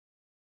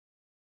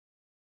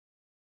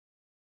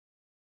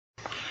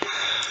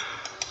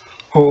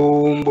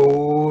ॐ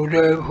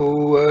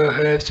भूर्भुवः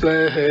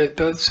स्वः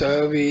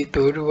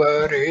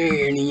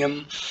तत्सवितुर्वरेण्यं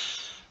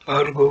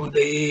भर्गो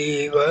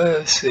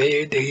देवस्य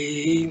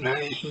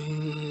धीमहि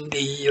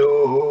धियो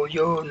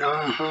यो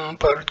नः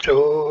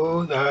प्रचोदयात्।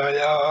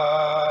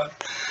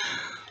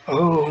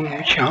 ॐ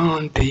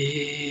शान्ति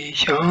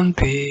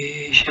शान्ति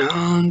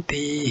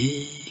शान्तिः।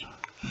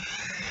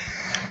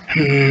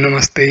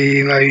 Namaste,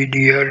 my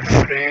dear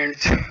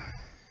friends.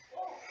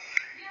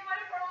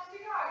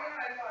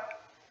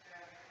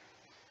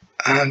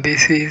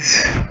 This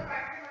is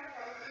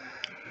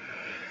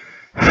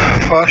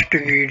first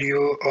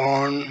video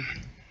on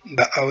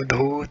the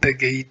Avadhoot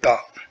Gita.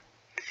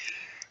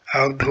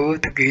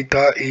 Avadhoot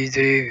Gita is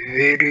a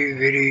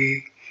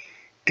very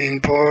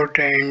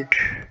important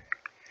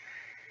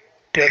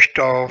text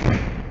of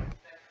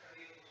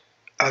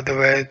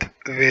Advaita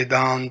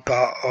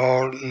Vedanta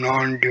or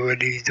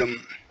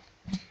non-dualism.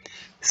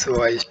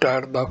 So I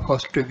start the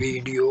first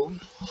video.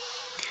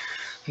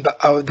 The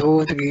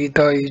Avadhoot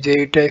Gita is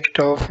a text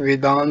of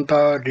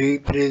Vedanta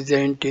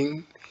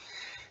representing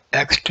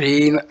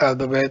extreme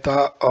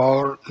Advaita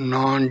or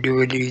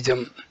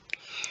non-dualism.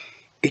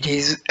 It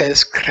is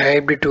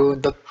ascribed to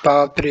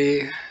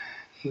Dattatray,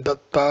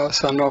 Datta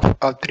son of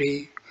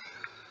Atri,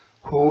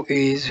 who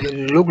is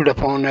looked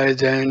upon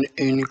as an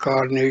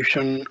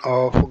incarnation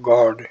of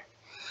God.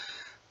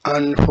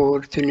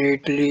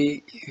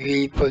 Unfortunately,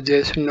 we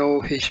possess no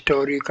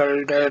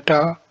historical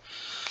data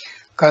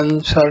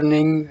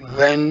concerning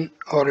when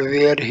or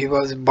where he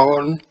was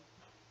born,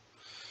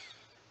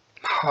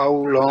 how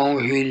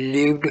long he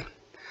lived,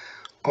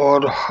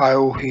 or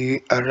how he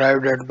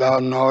arrived at the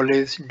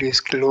knowledge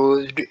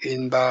disclosed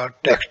in the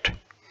text.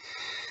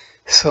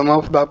 Some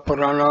of the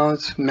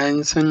Puranas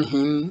mention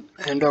him,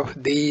 and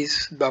of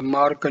these the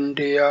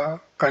Markandeya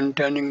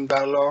containing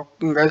the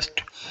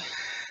longest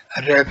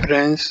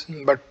reference,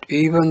 but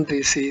even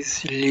this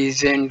is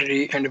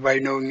legendary and by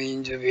no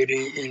means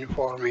very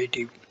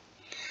informative.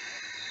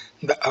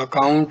 The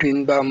account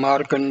in the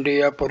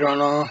Markandeya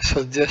Purana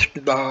suggests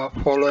the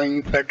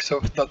following facts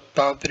of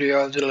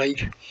Dattatraya's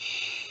life.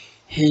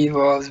 He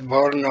was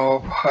born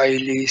of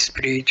highly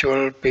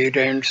spiritual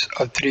parents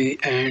Atri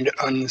and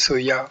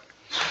Ansuya.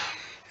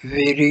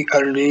 Very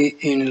early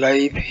in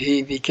life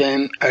he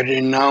became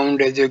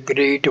renowned as a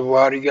great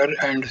warrior,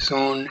 and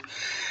soon,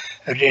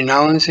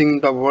 renouncing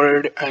the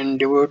world and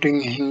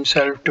devoting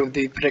himself to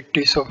the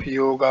practice of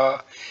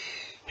yoga,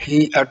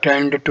 he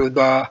attained to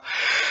the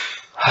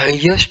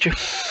highest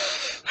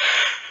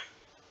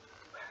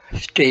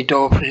state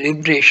of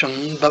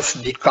liberation, thus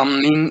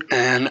becoming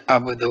an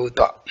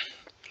Avadhoota.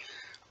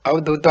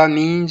 Avadhoota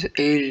means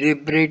a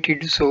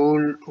liberated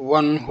soul,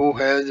 one who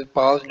has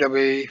passed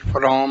away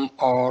from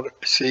or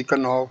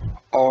shaken off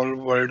all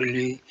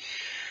worldly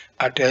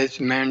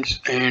attachments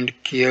and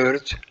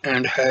cares,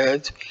 and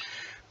has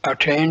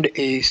attained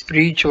a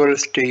spiritual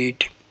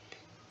state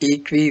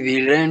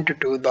equivalent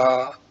to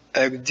the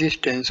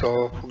existence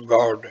of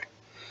God.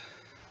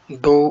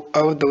 Though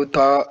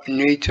Avadhoota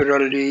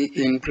naturally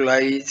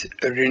implies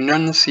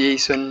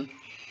renunciation,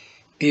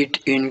 it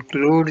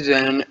includes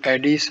an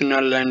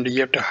additional and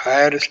yet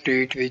higher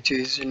state which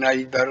is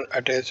neither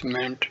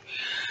attachment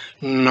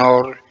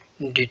nor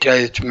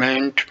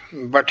detachment,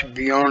 but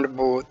beyond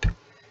both.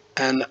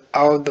 An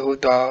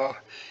Avadhoota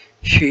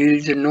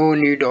feels no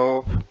need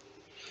of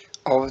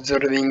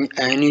observing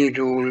any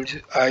rules,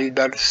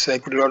 either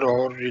secular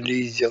or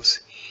religious.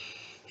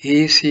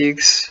 He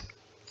seeks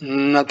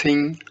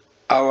nothing,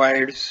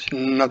 avoids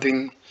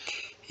nothing.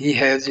 He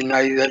has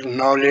neither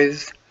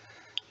knowledge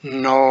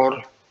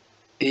nor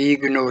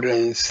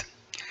ignorance.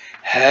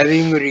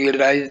 Having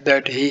realized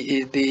that he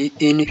is the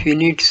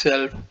infinite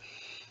self,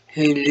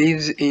 he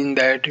lives in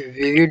that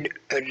vivid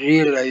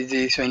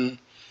realization.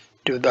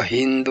 To the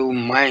Hindu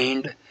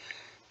mind,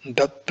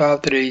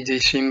 Dattatray is a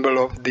symbol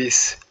of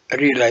this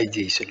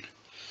realization.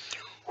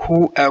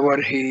 Whoever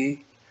the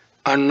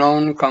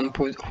unknown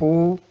composer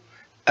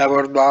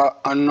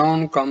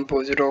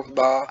of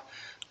the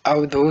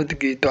Avadhoot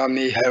Gita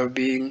may have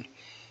been,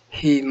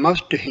 he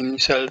must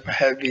himself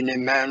have been a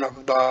man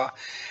of the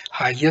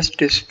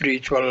highest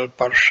spiritual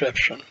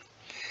perception.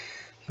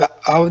 The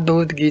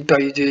Avadhoot Gita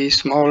is a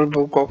small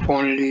book of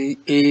only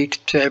 8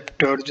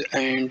 chapters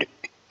and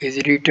is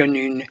written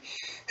in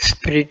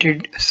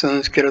spirited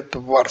Sanskrit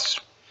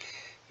verse,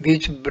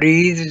 which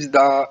breathes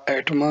the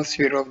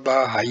atmosphere of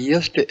the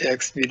highest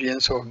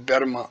experience of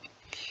Dharma.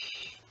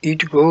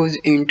 It goes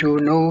into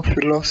no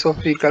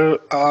philosophical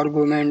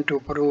argument to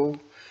prove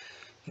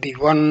the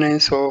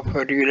oneness of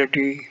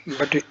reality,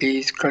 but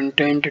is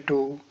content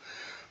to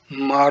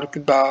make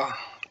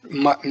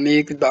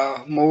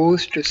the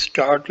most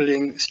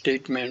startling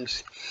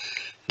statements,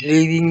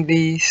 leaving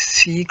the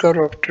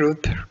seeker of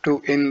truth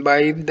to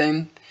imbibe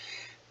them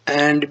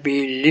and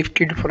be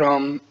lifted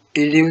from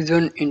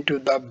illusion into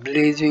the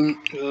blazing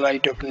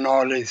light of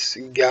knowledge,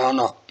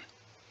 jnana.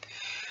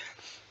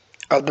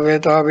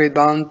 Advaita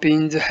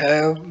Vedantins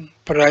have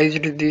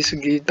prized this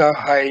Gita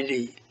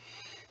highly.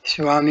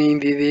 Swami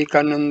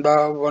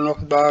Vivekananda, one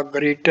of the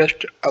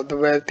greatest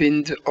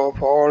Advaitins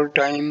of all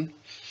time,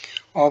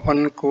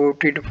 often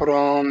quoted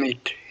from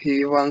it.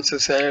 He once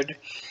said,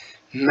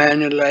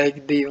 "Men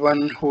like the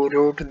one who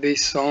wrote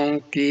this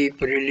song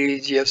keep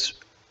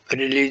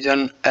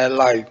religion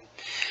alive.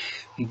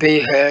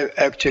 They have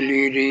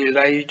actually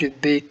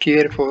realized they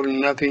care for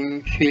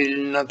nothing, feel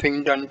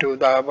nothing done to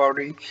the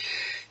body,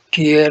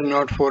 care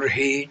not for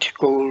heat,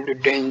 cold,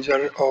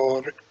 danger,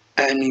 or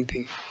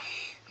anything.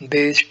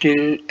 They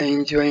still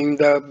enjoying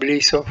the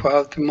bliss of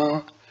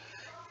Atma,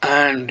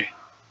 and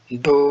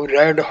though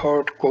red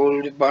hot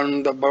coals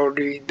burn the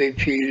body, they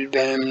feel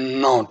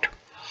them not."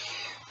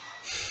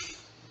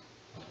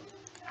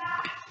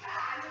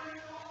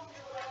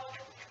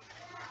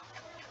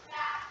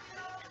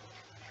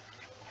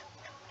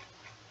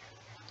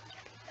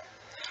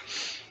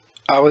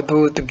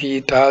 Avadhoot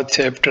Gita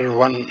Chapter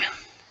 1.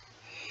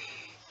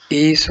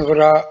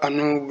 Ishvara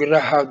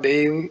Anugraha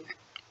Dev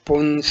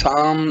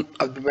Punsam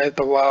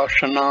Advaita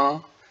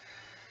Vasana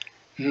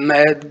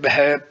Med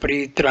Bhai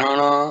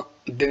Pritrana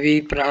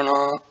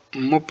Dviprana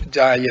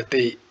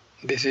Mupjayate.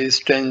 This is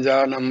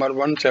stanza number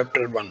 1,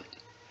 chapter 1.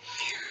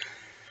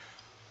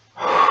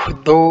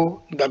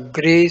 Though the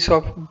grace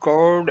of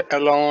God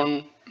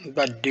alone,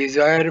 the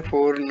desire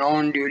for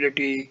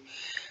non-duality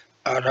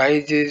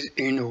arises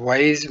in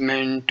wise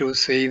men to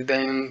save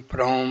them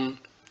from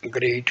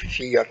great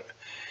fear.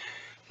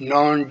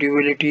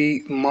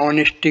 Non-duality,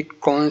 monistic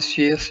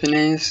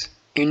consciousness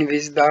in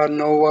which the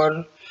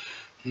knower,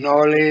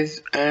 knowledge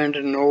and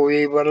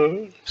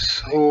knowable,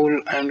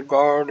 soul and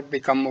God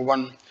become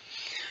one,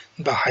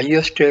 the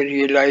highest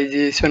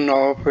realization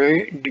of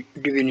a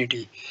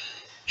divinity.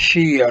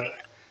 Fear.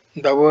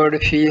 The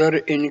word fear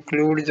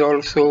includes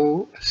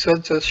also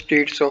such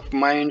states of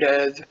mind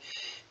as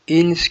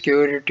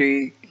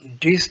insecurity,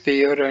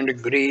 despair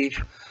and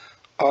grief,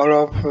 all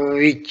of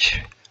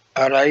which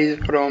arise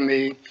from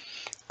a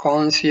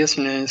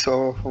consciousness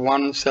of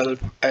oneself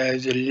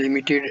as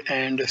limited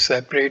and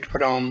separate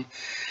from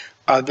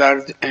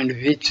others, and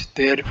which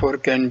therefore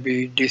can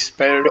be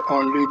dispelled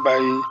only by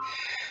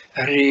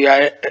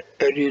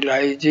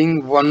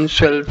realizing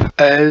oneself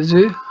as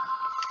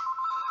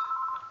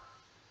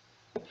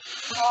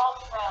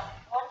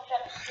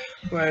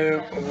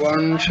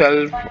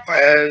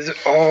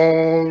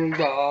all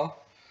the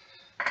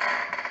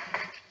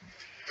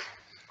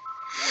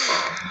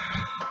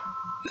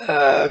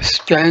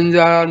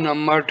stanza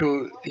number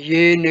 2.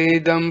 Ye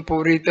nedam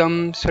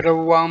puritam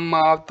sravam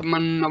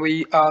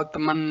atmannavi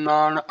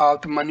atmannan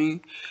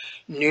atmani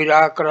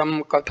निराकरम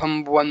कथम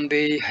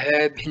वंदे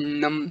है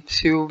भिन्नम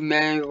शिव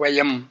में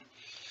वयम.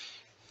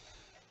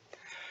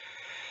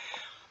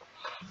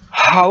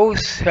 How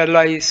shall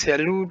I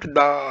salute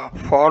the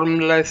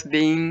formless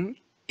being,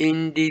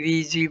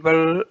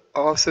 indivisible,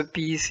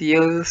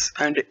 auspicious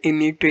and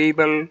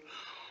immutable,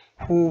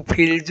 who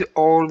fills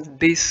all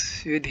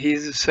this with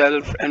his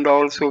self and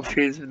also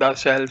fills the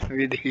self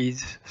with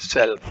his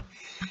self?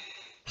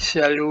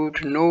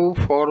 Salute. No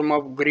form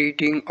of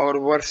greeting or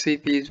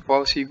worship is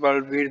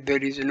possible where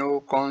there is no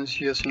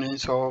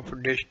consciousness of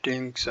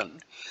distinction,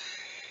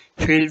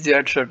 fields,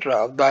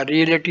 etc. The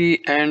reality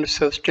and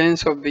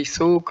substance of the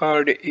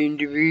so-called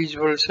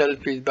individual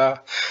self is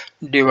the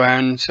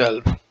divine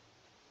self.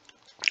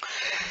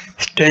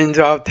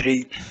 Stanza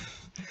 3.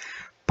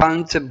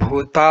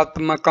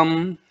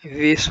 Panchbhutatmakam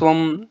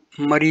Vishwam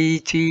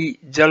Marichi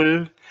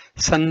Jal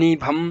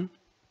Sannibham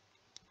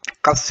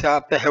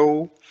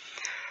Kasyapahau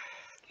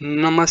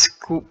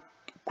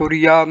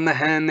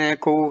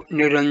Namaskuriyamehameko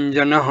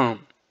Niranjanah.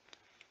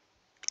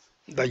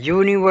 The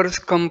universe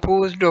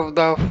composed of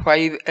the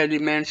 5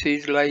 elements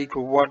is like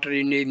water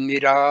in a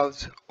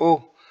mirage.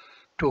 Oh,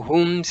 to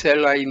whom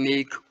shall I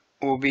make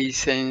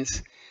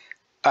obeisance?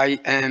 I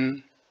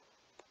am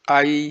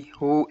I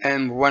who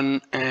am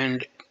one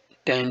and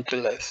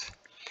taintless.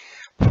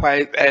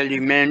 5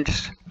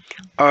 elements: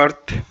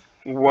 earth,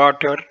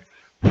 water,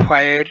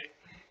 fire,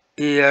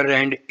 air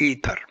and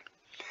ether.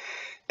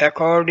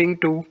 According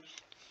to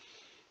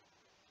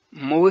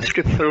most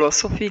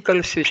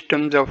philosophical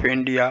systems of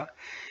India,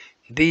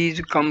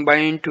 these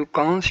combine to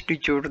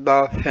constitute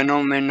the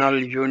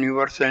phenomenal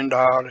universe and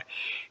are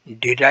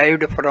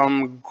derived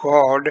from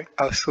God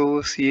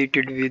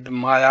associated with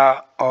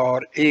Maya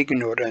or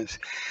ignorance.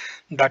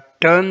 The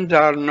terms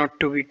are not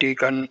to be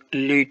taken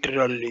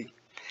literally.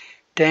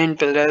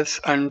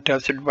 Taintless,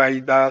 untouched by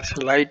the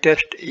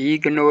slightest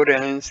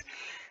ignorance,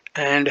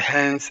 and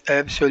hence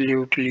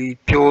absolutely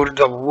pure.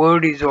 The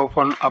word is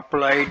often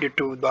applied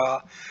to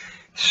the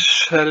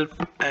self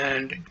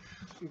and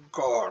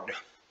God.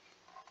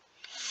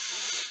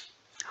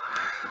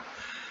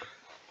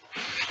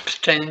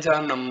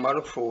 Stanza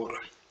number 4.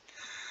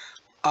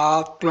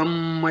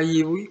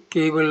 Atmammayi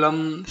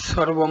kevalam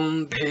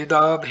sarvam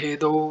bheda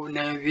bhedo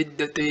na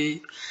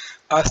vidyate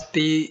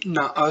asti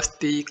na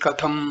asti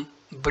katham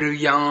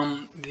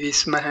briyam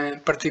vismah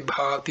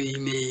pratibhati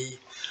me.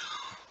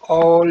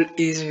 All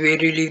is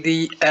verily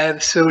the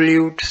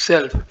absolute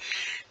self.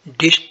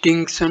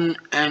 Distinction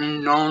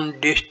and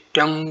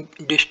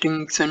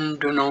non-distinction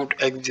do not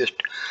exist.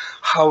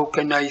 How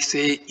can I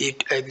say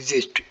it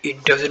exists?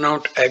 It does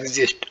not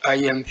exist. I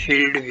am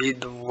filled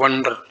with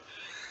wonder.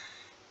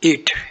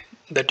 It,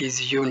 that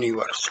is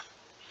universe.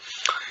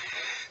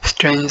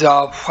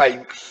 Stanza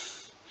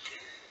 5.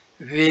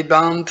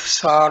 Vedant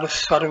sar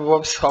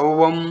sarva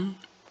sauvam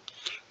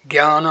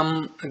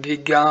Jnanam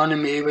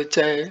Vijnanameva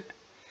cha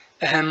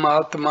Aham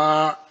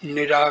Atma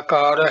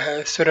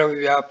Nirakarah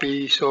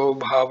Sarvyapi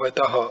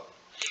Sobhavatah.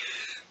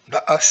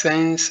 The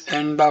essence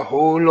and the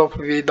whole of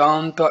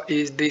Vedanta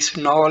is this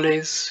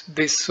knowledge,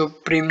 this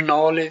supreme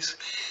knowledge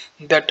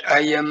that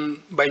I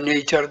am by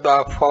nature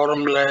the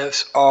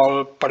formless,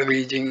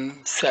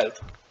 all-pervading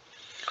self.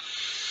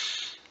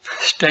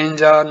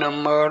 Stanza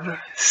number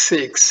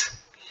 6.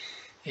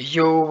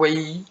 Yo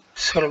vai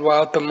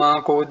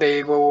sarvatma ko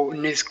devo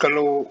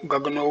niskalo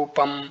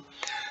gagnopam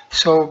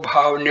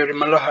स्वभाव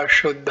निर्मल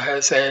शुद्ध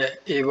से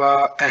एवा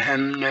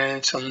अहम न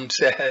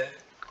संशय.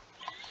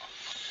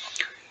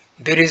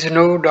 There is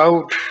no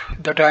doubt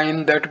that I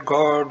am that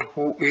God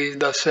who is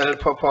the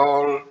self of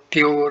all,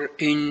 pure,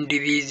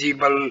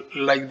 indivisible,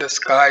 like the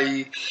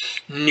sky,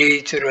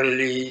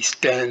 naturally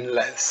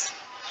stainless.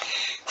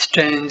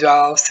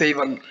 Stanza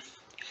 7.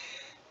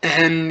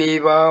 Aham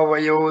eva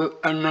vayo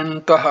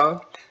anantah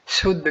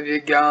Shuddha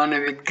Vijnana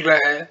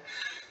Vigraha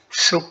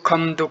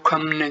Sukham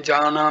dukham ne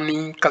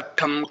janami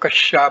katham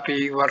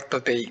kashyapi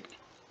vartate.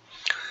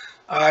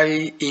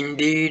 I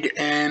indeed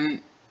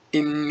am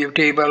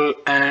immutable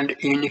and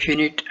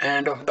infinite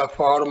and of the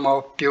form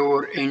of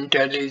pure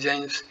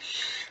intelligence.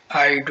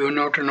 I do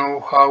not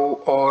know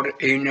how or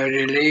in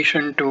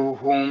relation to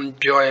whom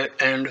joy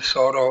and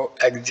sorrow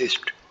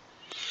exist.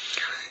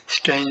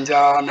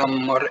 Stanza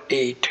number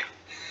 8.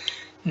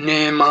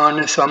 Ne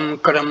manasam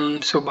karam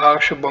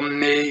subhashubham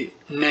me,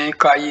 ne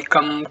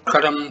kaikam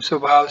karam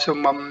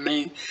subhashubham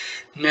me,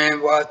 ne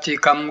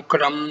vachikam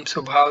karam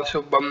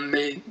subhashubham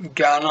me,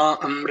 jnana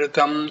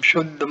amritam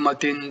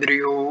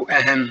shuddhamatindriyo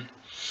aham.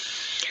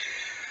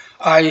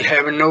 I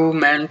have no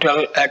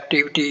mental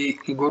activity,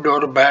 good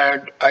or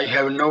bad. I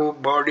have no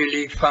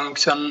bodily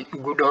function,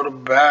 good or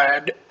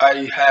bad.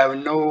 I have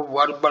no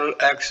verbal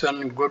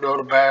action, good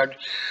or bad.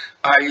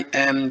 I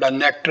am the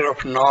nectar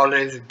of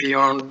knowledge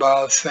beyond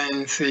the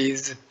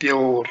senses,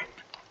 pure.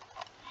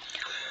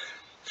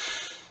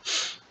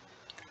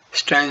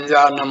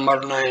 Stanza number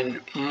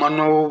 9.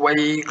 Mano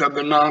vai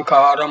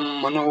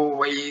gaganakaram, mano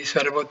vai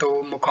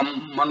sarvato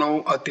mukham,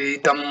 mano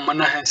atitam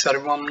manah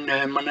sarvam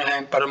ne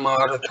manah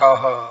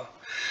paramarthaha.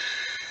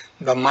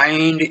 The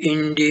mind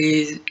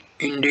indeed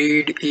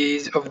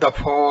is of the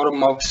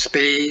form of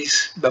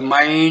space. The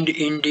mind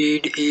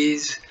indeed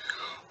is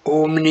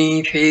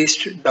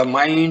omni-faced, the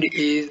mind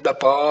is the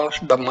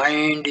past, the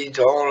mind is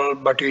all,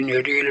 but in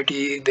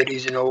reality there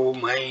is no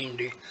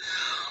mind.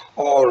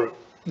 All,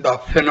 the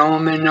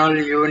phenomenal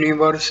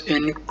universe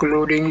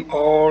including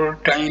all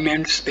time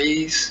and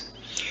space,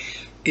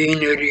 in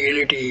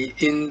reality,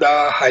 in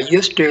the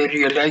highest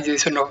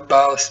realization of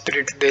the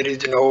spirit there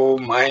is no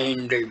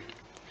mind.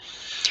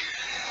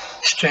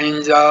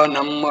 Stanza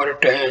number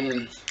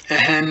 10.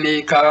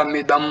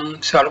 Ahamekam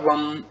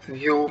sarvam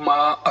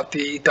vyoma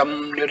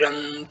atitam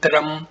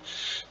nirantaram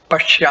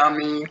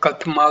pashyami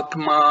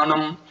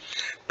katmatmanam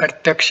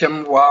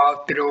pratyaksham va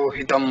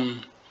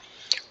tirohitam.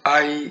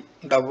 I,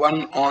 the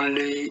one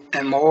only,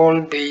 am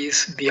all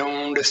these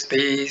beyond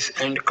space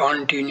and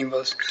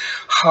continuous.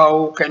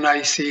 How can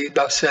I see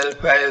the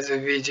self as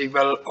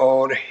visible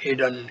or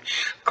hidden,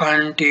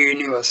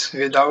 continuous,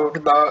 without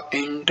the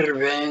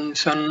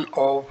intervention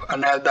of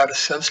another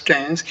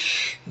substance,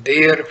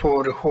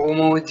 therefore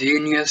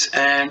homogeneous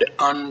and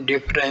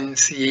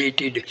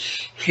undifferentiated,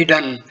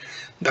 hidden?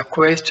 The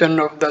question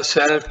of the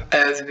self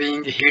as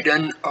being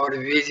hidden or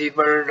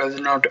visible does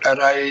not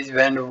arise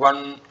when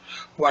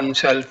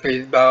oneself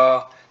is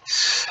the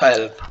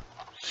self.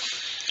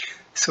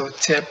 So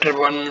chapter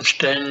 1,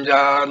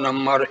 stanza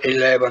number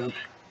 11.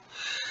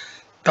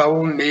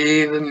 Tau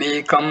mev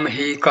mekam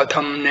hi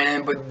katham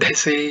ne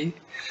buddhase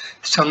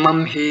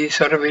samam hi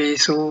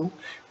sarvesu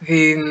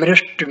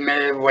vimrist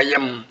me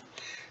vayam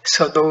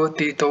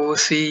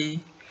sadotitosi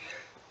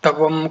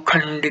tavam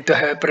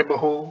khanditah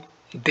prabhu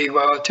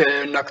diva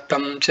cha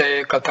naktam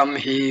cha katham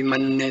hi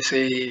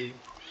mannese.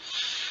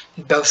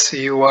 Thus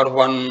you are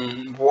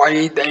one.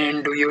 Why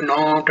then do you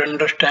not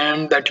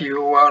understand that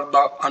you are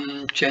the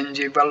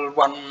unchangeable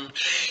one,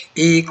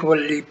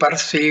 equally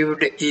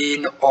perceived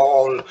in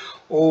all?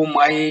 O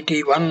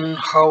mighty one,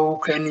 how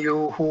can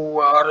you who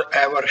are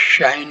ever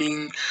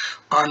shining,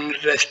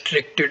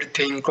 unrestricted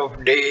think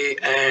of day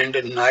and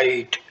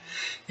night?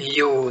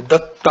 You,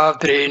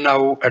 Dattatray,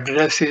 now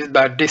addresses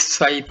the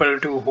disciple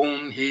to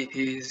whom he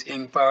is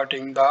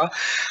imparting the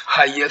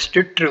highest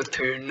truth.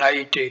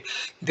 Night.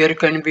 There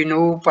can be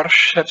no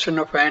perception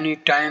of any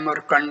time or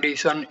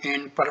condition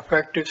in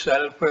perfect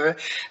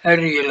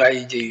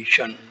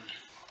self-realization.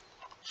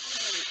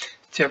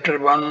 Chapter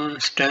 1,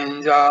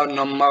 stanza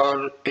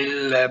number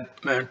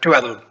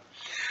 12.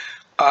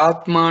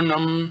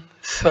 Atmanam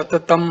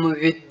satatam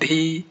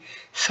vidhi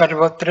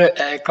sarvatra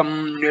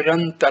ekam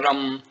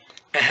nirantaram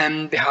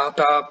aham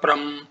dhyata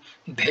pram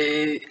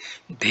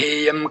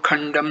Dheyam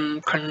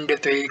khandam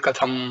khandate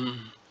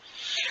katham.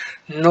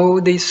 Know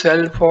the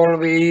self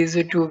always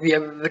to be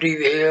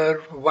everywhere,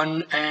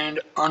 one and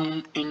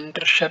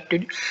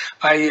unintercepted.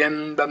 I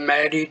am the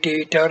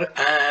meditator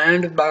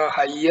and the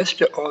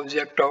highest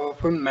object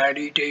of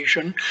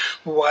meditation.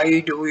 Why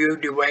do you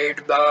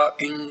divide the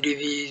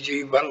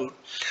indivisible?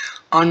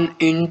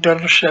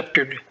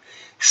 Unintercepted.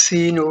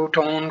 See note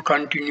on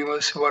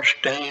continuous verse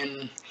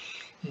 10.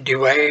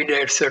 Divide,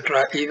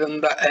 etc. Even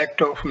the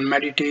act of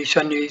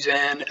meditation is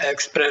an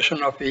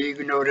expression of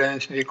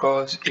ignorance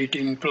because it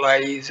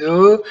implies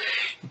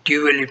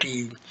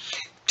duality.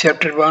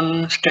 Chapter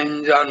 1,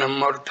 stanza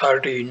number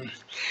 13.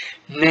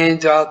 Ne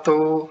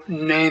jato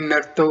ne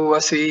mrto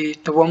asi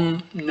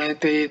tvam ne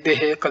te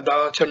dehe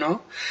kadachana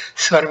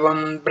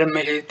sarvam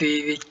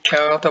brahmeti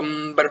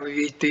vikyatam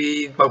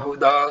brahviti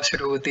bahuda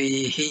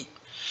srutihi.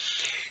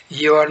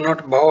 You are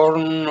not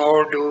born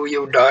nor do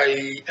you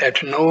die.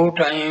 At no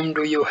time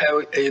do you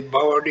have a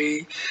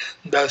body.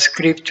 The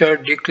scripture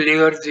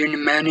declares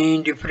in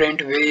many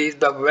different ways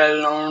the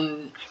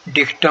well-known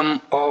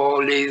dictum,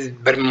 all is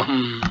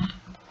Brahman.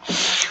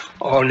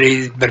 All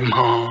is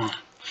Brahman.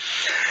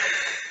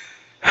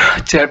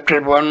 Chapter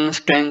 1,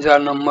 stanza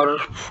number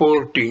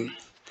 14.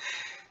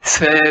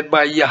 Se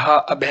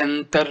bayaha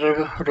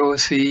abhantar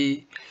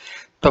rosi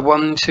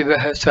तवं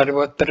शिवः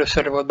सर्वत्र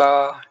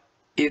सर्वदा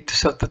इत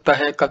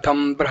सततः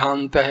कथं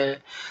भ्रान्तः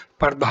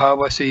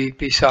प्रधावसि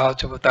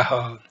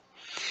पिशाचवतः.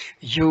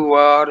 You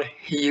are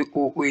he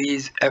who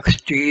is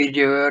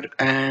exterior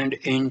and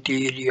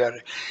interior.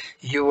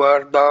 You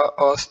are the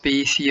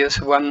auspicious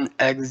one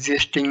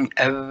existing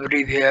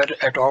everywhere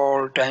at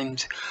all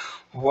times.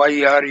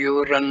 Why are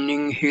you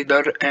running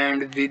hither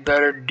and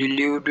thither,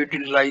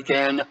 deluded like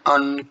an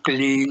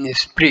unclean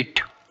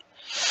spirit?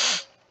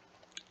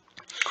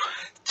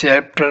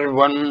 Chapter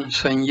 1,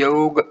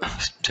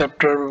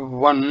 Chapter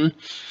 1,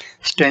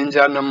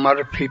 stanza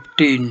number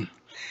 15.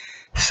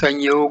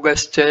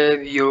 संयोगश्च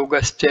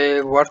वियोगश्च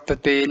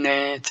वर्तते न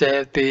च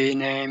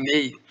तेन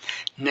मे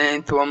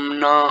न त्वं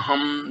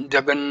नाहं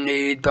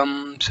जगन्नेदं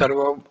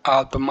सर्वम्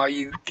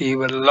आत्मैव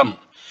केवलम्.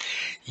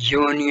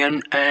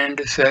 Union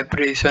and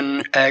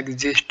separation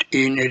exist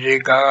in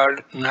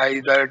regard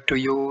neither to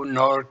you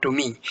nor to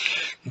me.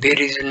 There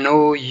is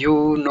no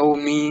you, no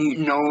me,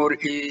 nor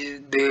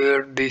is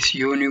there this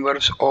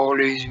universe. All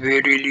is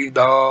verily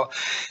the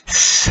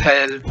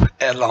self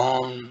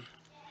alone.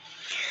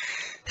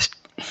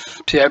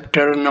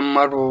 Chapter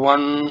number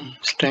 1,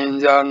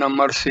 stanza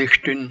number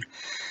 16.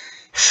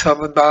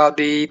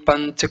 शब्दादि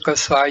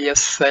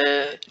पंचकसायस्य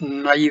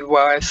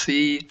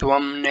नैवासि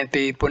त्वं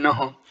नेते पुनः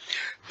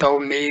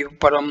तवमेव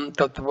परम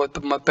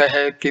तत्वतमतः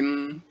किं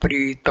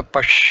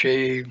प्रीतपश्ये.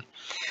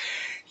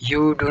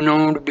 You do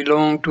not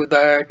belong to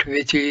that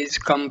which is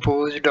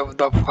composed of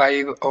the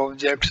five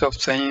objects of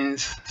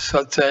sense,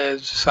 such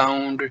as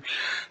sound,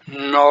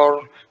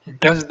 nor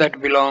does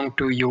that belong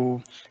to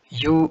you.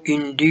 You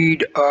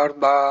indeed are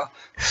the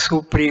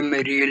supreme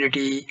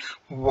reality.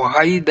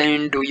 Why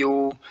then do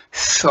you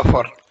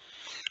suffer?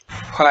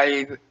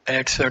 5,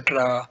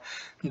 etc.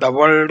 The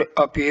world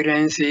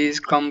appearance is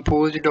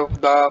composed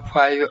of the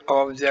five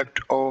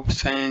objects of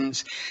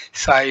sense,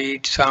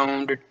 sight,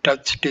 sound,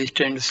 touch, taste,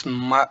 and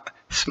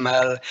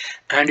smell,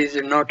 and is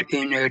not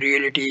in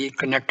reality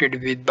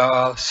connected with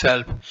the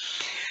self.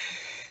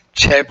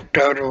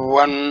 Chapter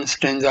 1,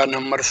 stanza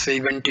number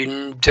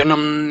 17.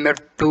 Janam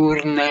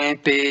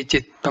mriturne te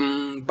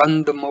chittam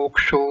band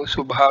moksho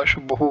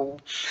subhashubhu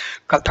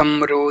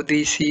katham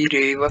rodisi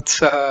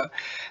revatsaha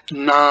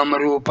nam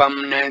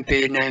rupam ne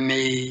te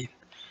me.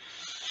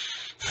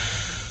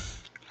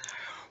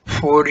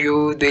 For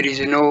you there is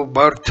no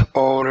birth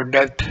or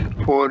death,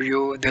 for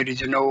you there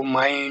is no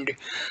mind,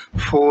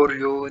 for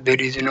you there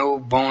is no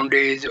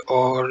bondage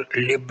or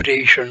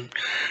liberation,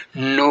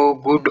 no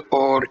good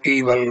or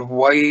evil.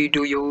 Why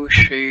do you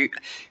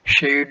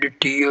shed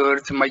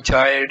tears, my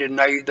child?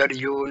 Neither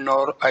you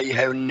nor I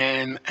have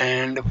name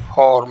and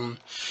form.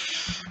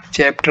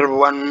 Chapter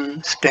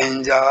 1,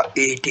 stanza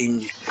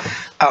 18.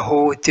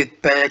 Aho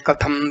chitta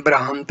katham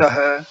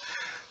brahantah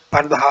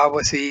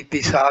pardhavasi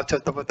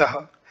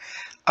pisachatvatah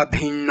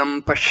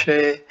अभिन्नं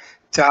पश्य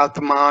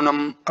चात्मानं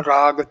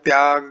राग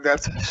त्याग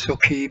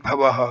सुखी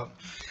भवः.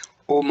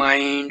 O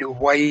mind,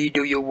 why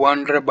do you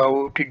wander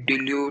about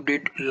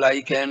deluded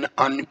like an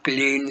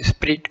unclean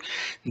spirit?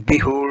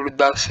 Behold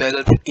the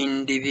self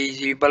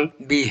indivisible.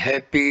 Be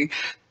happy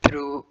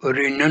through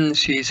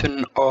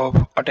renunciation of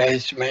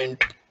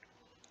attachment.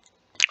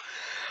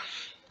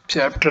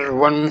 Chapter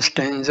 1,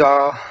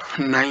 stanza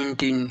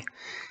 19.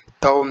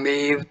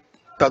 Tavamev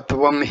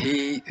tattvam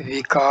hi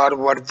vikar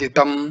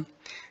varjitam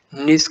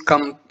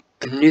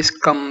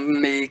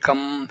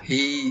निष्कम्मेकं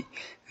हि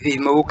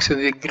विमोक्ष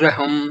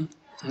विग्रहं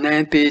न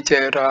ते च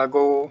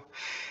रागो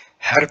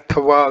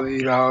हर्थवा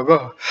विराग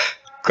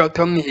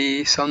कथम हि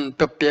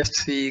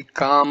संतप्यसि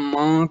काम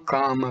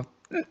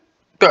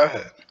कामतः.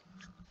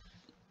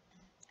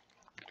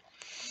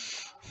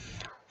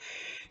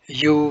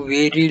 You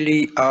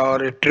verily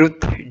are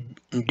truth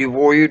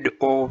devoid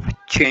of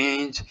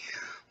change.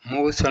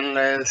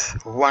 motionless,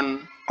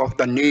 one of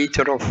the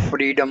nature of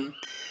freedom.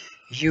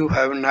 You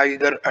have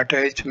neither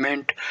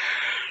attachment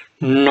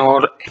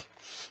nor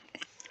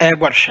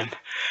aversion.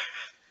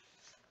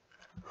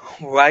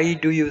 Why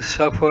do you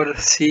suffer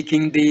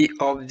seeking the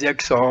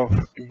objects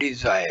of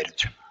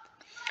desires?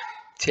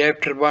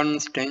 Chapter 1,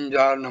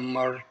 stanza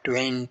number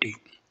 20.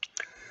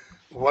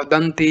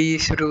 Vadanti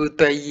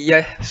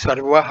shrutayah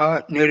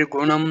sarvah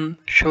nirgunam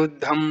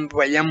shuddham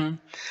vayam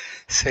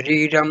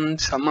Shriram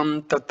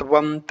samam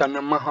tattvam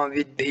tanamah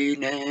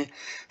vidhine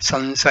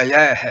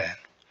sansayah.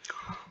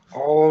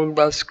 All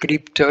the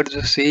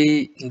scriptures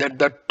say that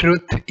the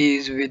truth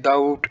is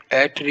without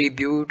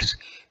attributes,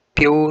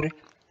 pure,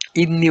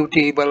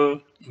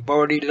 immutable,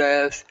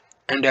 bodiless,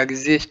 and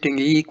existing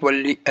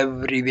equally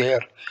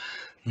everywhere.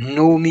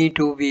 Know me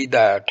to be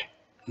that.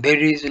 There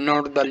is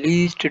not the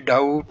least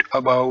doubt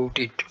about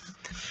it.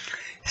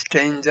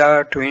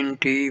 Stanza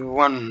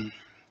 21,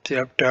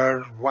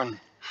 chapter 1.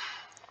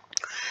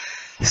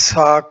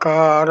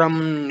 साकारं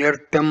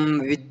नृत्यं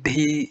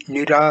विद्धि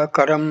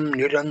निराकरं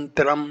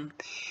निरन्तरम्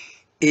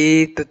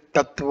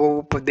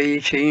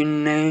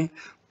एतत्तत्त्वोपदेशेन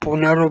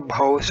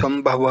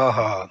पुनर्भवसम्भवः.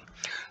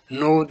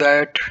 Know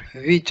that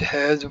which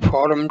has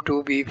form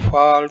to be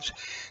false,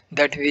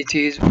 that which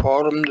is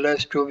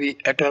formless to be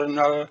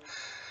eternal.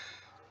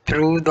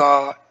 Through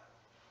the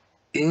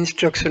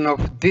instruction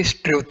of this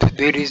truth,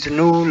 there is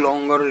no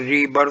longer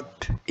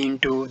rebirth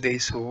into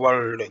this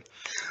world.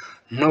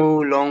 No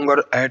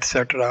longer,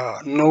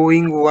 etc.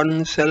 Knowing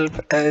oneself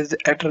as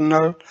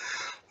eternal,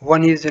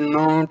 one is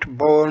not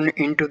born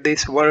into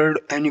this world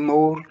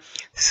anymore,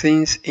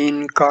 since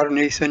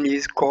incarnation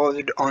is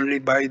caused only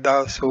by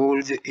the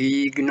soul's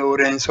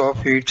ignorance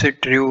of its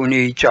true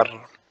nature.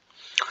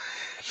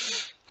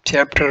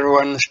 Chapter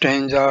 1,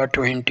 stanza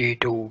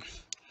 22.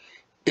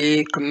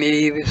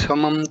 एकमेव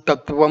समं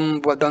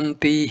तत्वं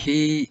वदन्ति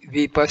हि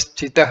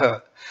विपश्चितः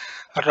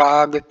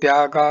राग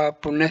त्यागा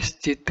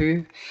पुनश्चित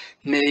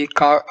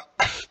मेका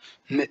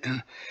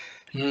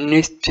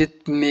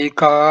निश्चित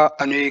मेका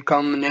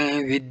अनेकम न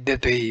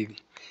विद्यते.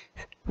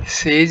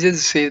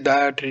 Sages say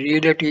that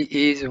reality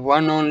is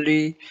one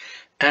only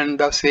and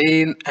the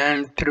same,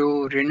 and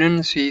through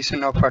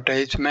renunciation of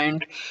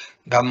attachment,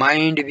 the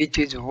mind which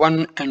is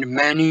one and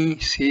many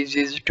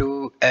ceases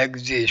to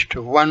exist.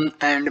 One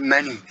and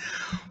many.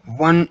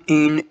 One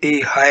in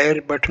a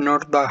higher but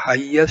not the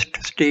highest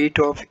state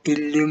of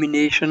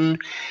illumination,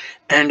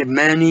 and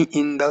many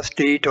in the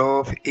state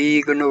of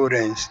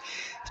ignorance.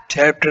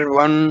 Chapter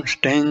 1,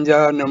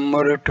 stanza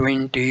number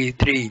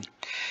 23.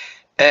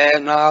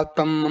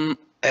 Anatam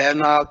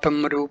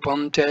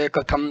rupam cha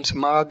katham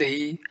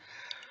samadhi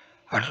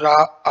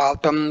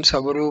आत्म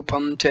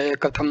स्वरूपम च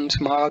कथम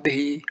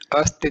समाधि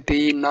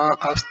अस्तिति न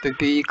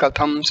अस्तिति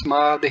कथम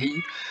समाधि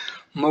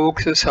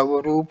मोक्ष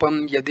स्वरूपम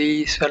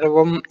यदि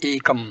सर्वम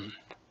एकम.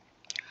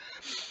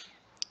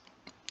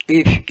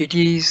 If it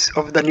is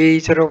of the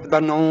nature of the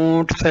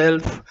not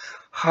self,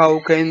 how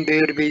can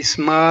there be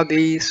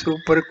samadhi,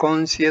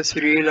 superconscious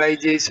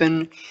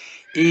realization?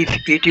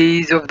 If it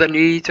is of the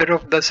nature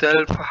of the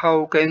self,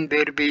 how can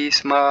there be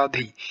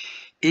samadhi?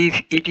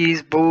 If it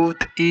is both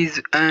is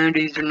and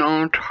is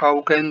not,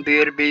 how can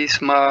there be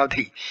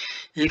samadhi?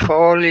 If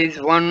all is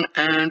one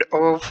and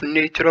of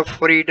nature of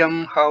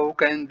freedom, how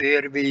can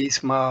there be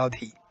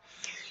samadhi?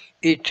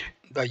 It,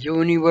 the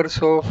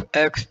universe of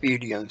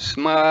experience,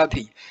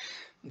 samadhi,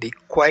 the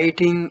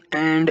quieting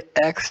and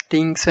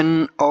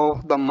extinction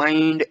of the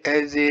mind,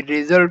 as a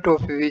result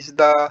of which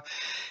the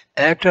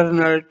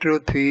eternal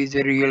truth is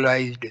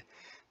realized.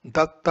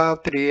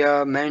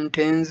 Dattatray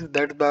maintains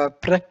that the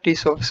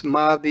practice of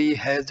samadhi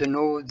has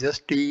no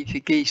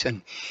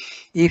justification.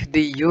 If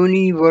the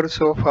universe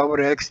of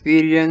our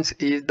experience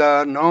is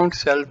the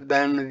non-self,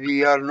 then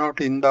we are not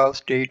in the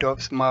state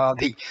of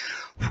samadhi,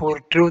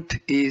 for truth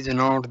is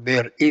not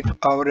there. If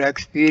our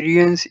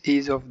experience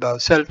is of the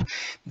self,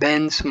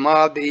 then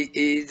samadhi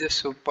is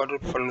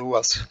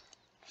superfluous.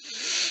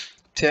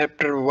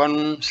 Chapter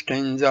 1,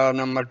 stanza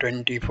number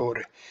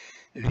 24.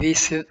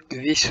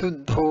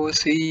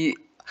 Visuddhosi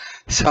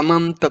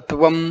समम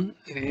तत्वम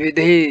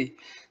विधे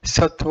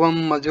सत्वम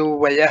मजो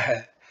वयः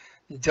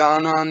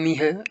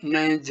जानामिह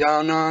न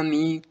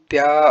जानामि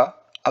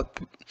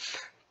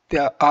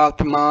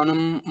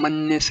आत्मानं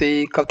मन्यसे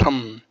कथम.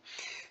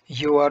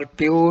 You are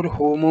pure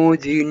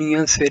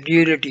homogeneous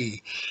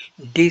reality,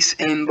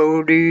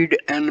 disembodied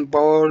and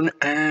born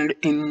and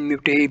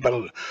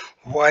immutable.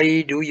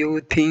 Why do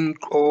you think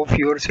of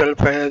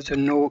yourself as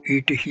know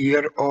it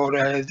here or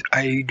as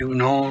I do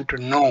not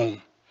know?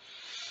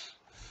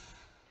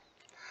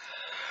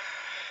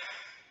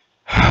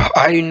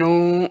 I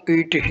know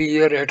it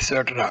here,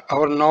 etc.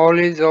 Our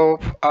knowledge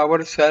of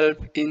ourselves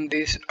in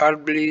this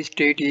earthly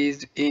state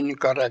is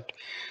incorrect.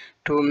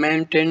 To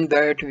maintain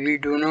that we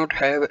do not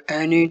have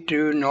any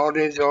true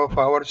knowledge of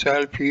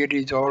ourselves here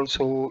is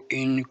also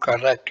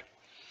incorrect.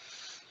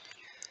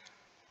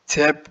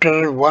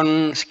 Chapter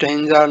 1,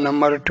 stanza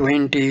number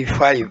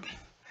 25.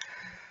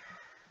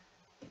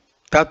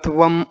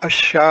 Tattvam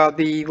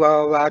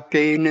ashyadiva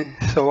vaken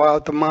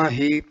svatma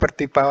hi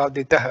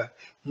pratipaditah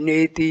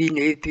Neti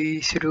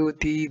neti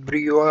shruti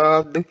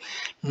briyad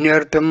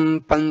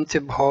nirtam panch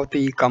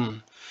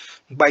bhautikam.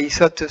 By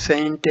such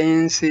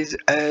sentences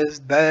as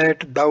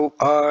that thou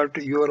art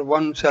your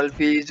oneself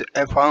is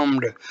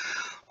affirmed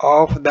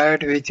of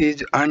that which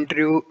is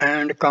untrue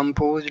and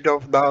composed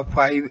of the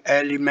five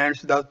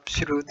elements. The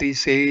Shruti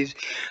says,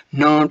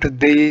 not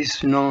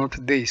this, not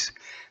this,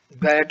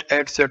 that,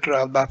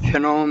 etc. The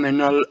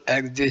phenomenal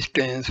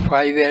existence,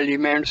 five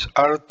elements,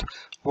 earth,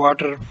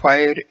 water,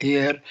 fire,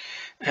 air,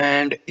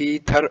 and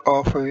ether,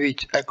 of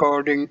which,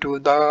 according to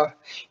the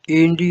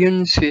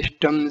Indian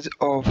systems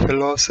of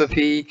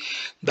philosophy,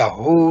 the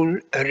whole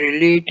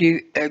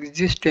relative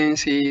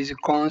existence is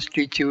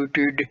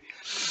constituted.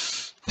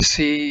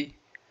 See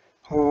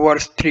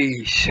Verse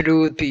 3.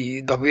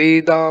 Shruti, the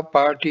Veda,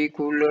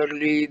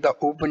 particularly the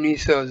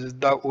Upanishads,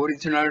 the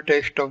original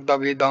text of the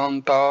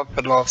Vedanta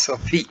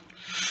philosophy.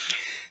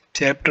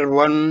 Chapter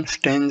 1,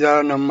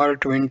 stanza number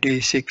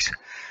 26.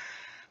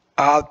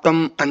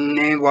 Atam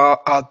anne va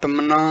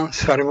atmana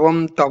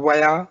sarvam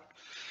tavaya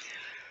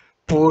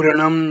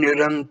पूर्णम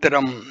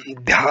निरंतरम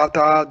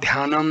ध्याता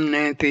ध्यानम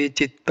नेति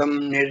चित्तम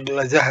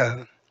निर्लजः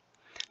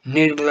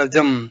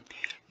निर्लजम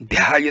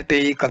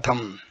ध्यायते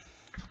कथम.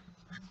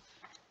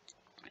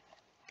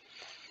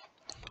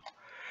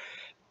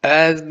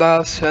 As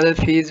the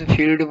self is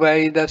filled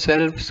by the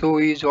self, so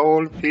is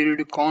all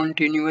filled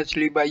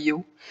continuously by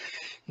you.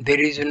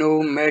 There is no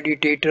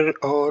meditator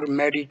or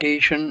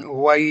meditation.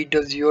 Why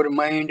does your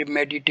mind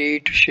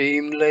meditate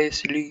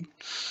shamelessly?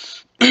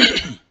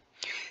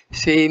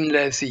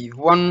 Shamelessly.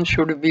 One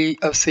should be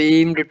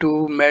ashamed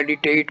to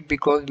meditate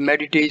because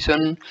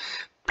meditation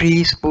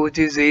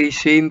presupposes a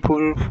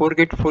shameful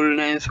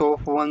forgetfulness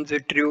of one's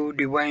true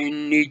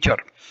divine nature.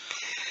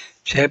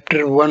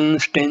 Chapter 1,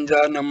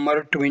 stanza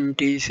number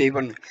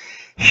 27.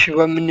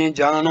 Shivam ne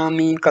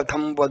janami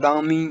katham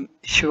vadami,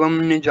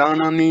 Shivam ne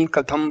janami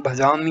katham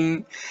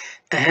bhajami,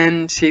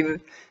 Aham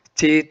Shiv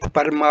chet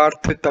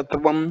parmarth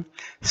tattvam,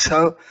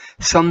 Sam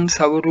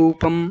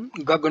Swaroopam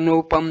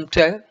gaganopam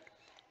cha.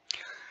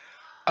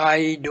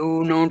 I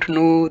do not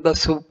know the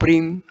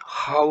Supreme,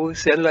 how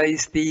shall I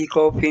speak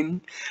of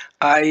Him?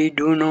 I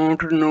do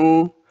not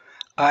know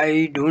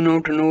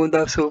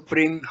the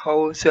Supreme,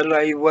 how shall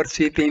I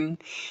worship Him?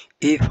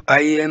 If I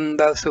am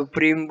the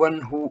Supreme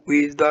One, who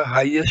is the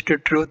highest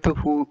truth,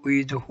 who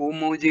is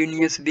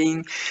homogeneous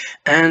being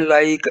and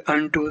like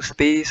unto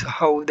space,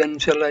 how then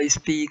shall I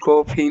speak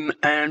of Him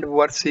and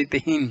worship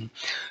Him?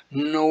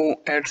 No,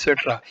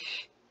 etc.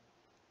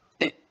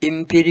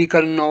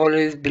 Empirical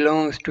knowledge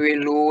belongs to a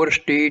lower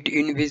state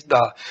in which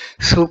the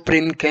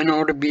Supreme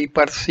cannot be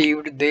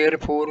perceived,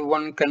 therefore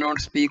one cannot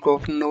speak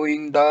of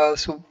knowing the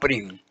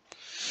Supreme.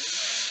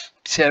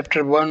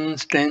 Chapter 1,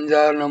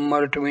 stanza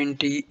number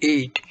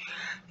 28.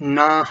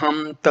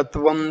 Naham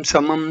tattvam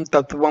samam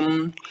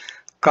tattvam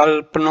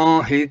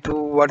kalpana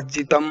hetu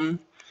varjitam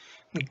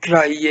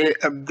grahye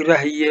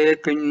agrahye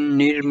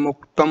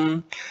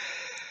nirmuktam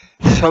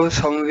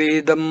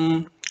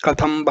samvedam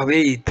katham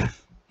bhavet.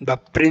 The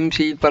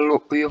principle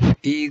of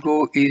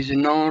ego is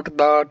not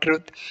the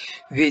truth,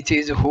 which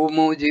is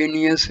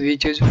homogeneous,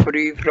 which is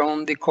free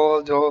from the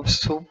cause of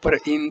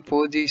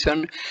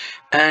superimposition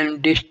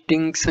and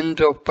distinctions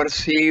of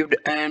perceived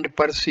and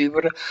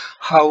perceiver.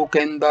 How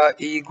can the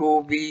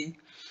ego be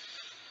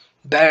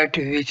that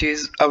which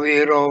is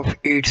aware of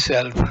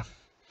itself?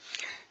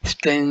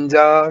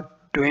 Stanza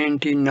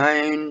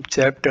 29,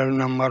 chapter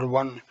number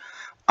 1.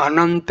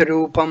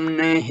 Anantarupam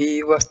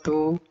nehi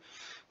vastu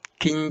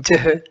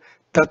kinchah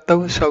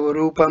तत्व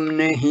स्वरूपम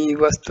ने ही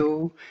वस्तु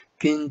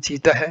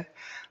किंचितः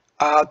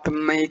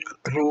आत्मिक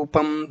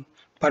रूपम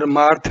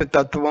परमार्थ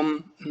तत्वम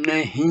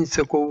न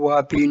हिंसको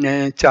वापि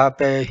न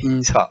चापे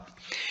हिंसा.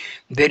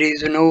 There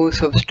is no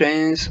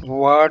substance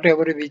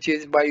whatever which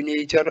is by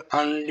nature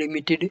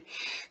unlimited.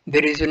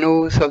 There is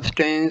no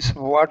substance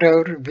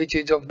whatever which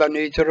is of the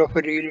nature of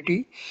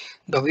reality.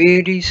 The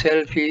very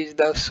self is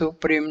the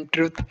supreme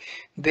truth.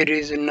 There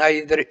is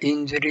neither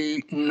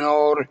injury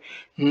nor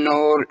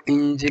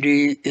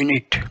injury in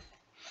it.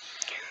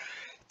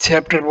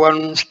 Chapter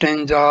 1,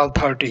 stanza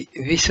 30.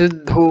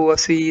 Visuddho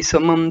asi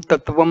samam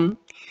tattvam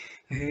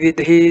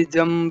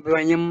vidhejam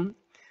vayam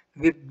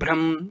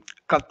vibhram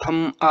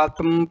katham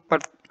atm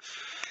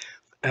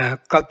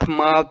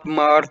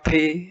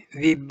kathmatmarthe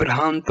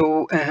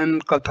vibhranto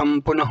aham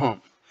katham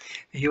punah.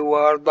 You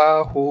are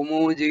the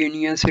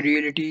homogeneous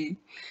reality.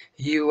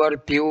 You are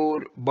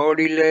pure,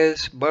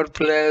 bodiless,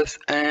 birthless,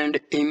 and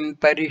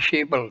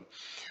imperishable.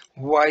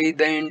 Why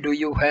then do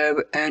you have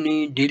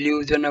any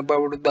delusion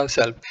about the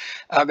self?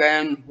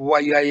 Again, why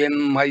I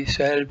am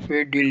myself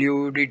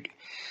deluded.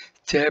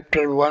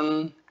 Chapter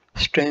 1,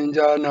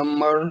 stanza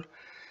number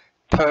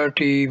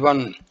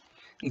 31.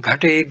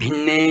 घटे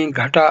भिन्ने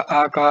घट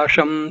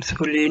आकाशम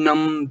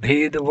सुलीनम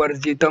भेद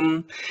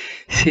वर्जितम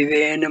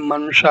शिवेन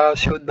मनसा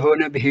शुद्धो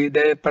न भेद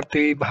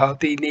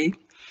प्रतिभाति में.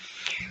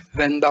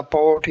 When the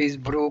pot is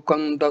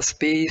broken, the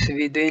space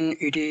within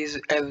it is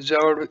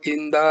absorbed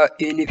in the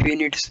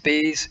infinite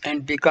space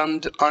and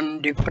becomes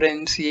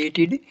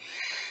undifferentiated.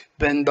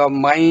 When the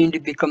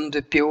mind becomes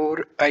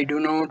pure, I do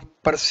not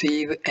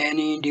perceive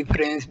any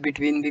difference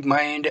between the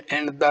mind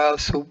and the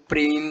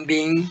Supreme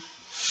Being.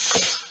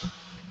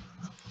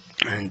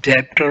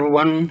 Chapter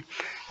 1,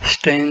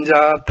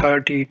 stanza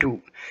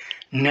 32.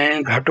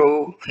 न घटो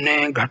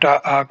न घटा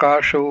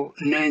आकाशो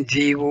न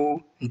जीवो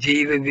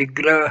जीव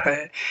विग्रह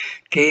है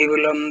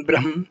केवलम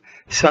ब्रह्म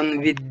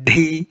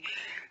संविद्धि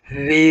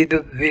वेद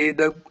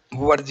वेद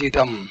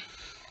वर्जितम.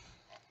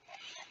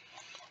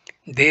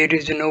 There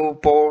is no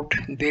pot,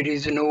 there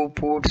is no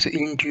pot's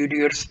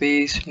interior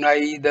space,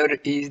 neither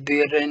is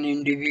there an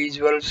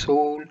individual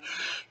soul,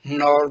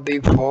 nor the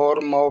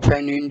form of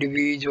an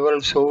individual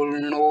soul,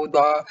 no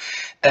the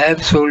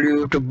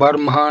absolute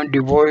Brahma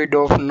devoid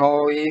of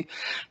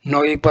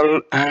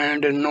knowable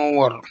and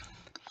knower.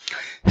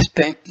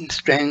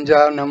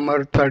 Stanza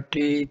number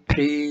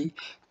 33,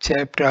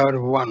 chapter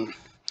 1.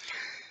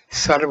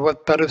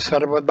 सर्वत्र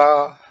सर्वदा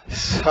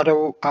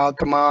सर्व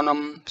आत्मानं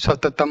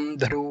सततं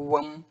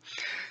ध्रुवं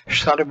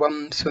सर्वं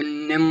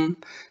शून्यं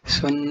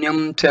शून्यं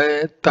च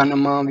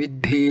तन्मा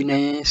विद्धि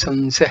न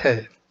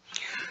संशयः.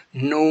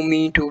 Know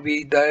me to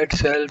be that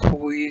self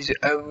who is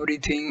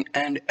everything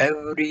and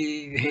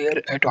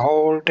everywhere at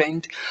all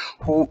times,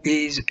 who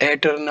is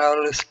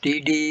eternal,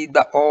 steady,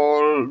 the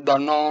all, the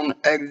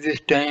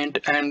non-existent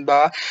and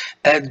the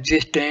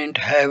existent,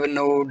 have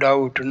no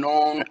doubt,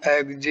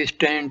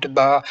 non-existent,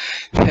 the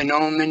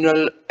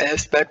phenomenal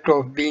aspect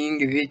of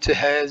being which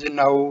has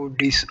now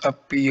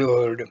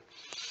disappeared.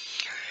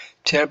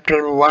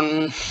 Chapter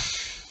 1,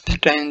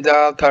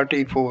 stanza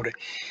 34.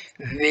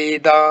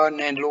 Veda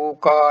ne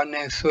loka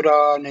ne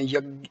sura ne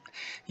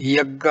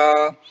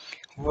yagga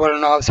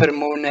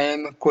varnasramo ne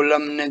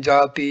kulam ne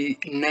jati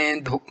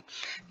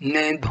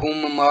ne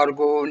dhum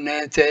margo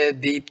ne che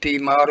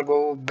deepti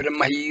margo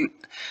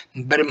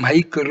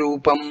brahmaik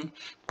rupam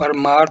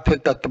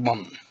parmarth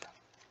tattvam.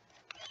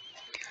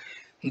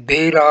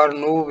 There are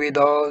no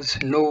Vedas,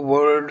 no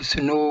words,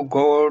 no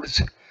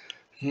gods,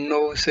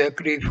 no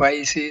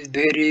sacrifices.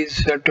 There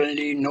is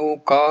certainly no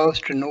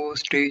caste, no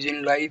stage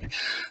in life,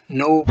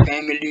 no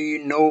family,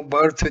 no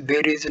birth.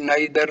 There is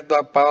neither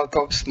the path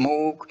of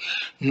smoke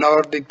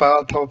nor the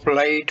path of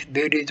light.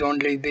 There is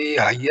only the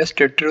highest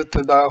truth,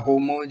 the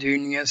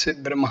homogeneous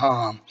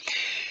Brahma.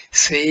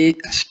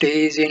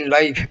 Stage in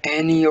life,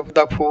 any of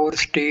the four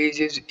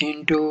stages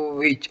into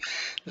which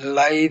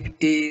life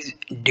is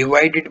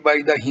divided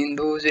by the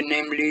Hindus,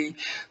 namely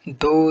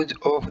those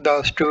of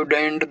the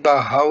student,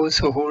 the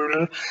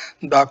householder,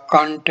 the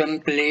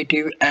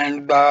contemplative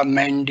and the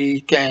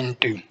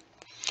mendicant.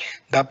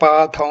 The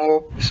path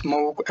of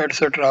smoke,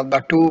 etc.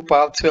 The two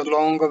paths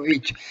along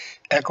which,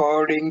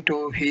 according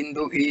to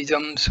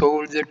Hinduism,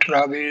 souls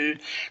travel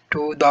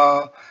to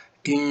the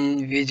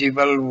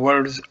invisible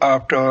worlds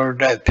after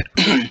death.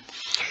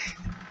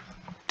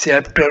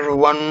 Chapter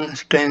 1,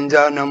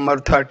 stanza number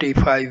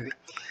 35.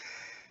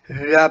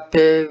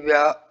 व्यापे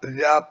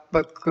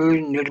व्यापक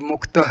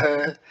निर्मुक्त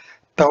है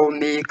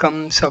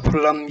तौमेकं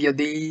subphylum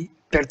यदि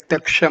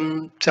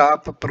प्रत्यक्षं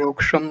चाप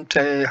प्रोक्षं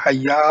च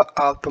हय्या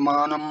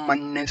आत्मानं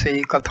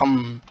मन्यसे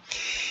कथम.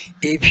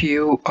 If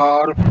you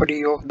are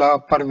free of the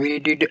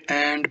pervaded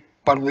and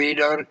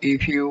pervader,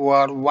 if you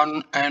are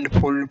one and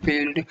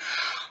fulfilled,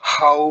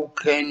 how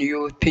can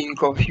you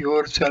think of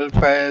yourself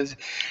as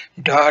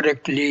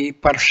directly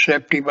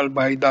perceptible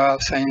by the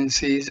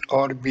senses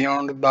or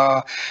beyond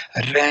the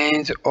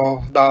range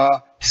of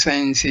the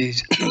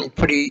senses,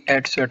 free,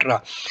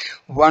 etc.?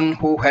 One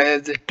who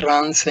has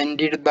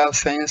transcended the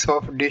sense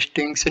of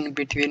distinction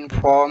between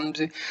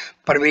forms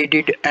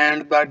pervaded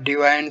and the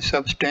divine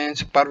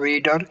substance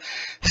pervader,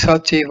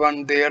 such a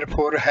one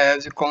therefore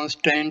has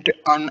constant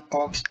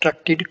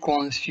unobstructed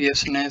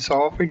consciousness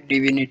of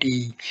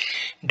divinity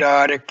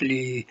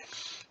directly,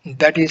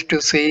 that is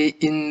to say,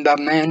 in the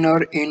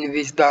manner in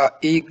which the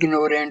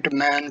ignorant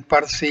man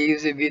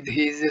perceives with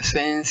his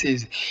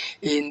senses.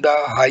 In the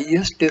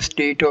highest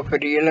state of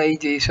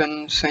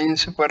realization,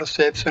 sense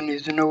perception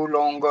is no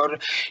longer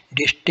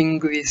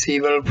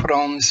distinguishable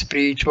from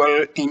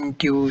spiritual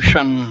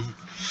intuition.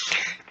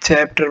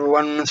 Chapter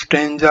 1,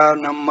 stanza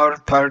number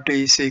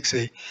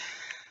 36.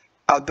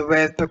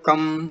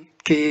 Advaitakam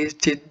ke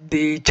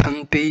chiddhi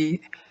chanti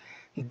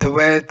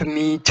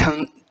dvaitami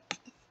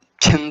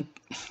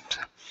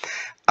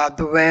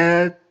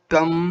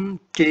Advaitam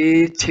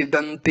ke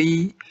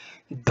chidanti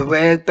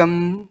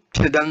dvaitam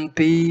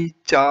chidanti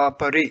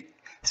chapare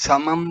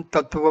samam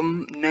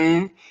tattvam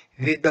ne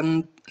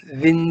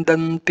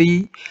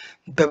vindanti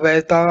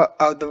dvaita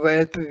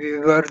advait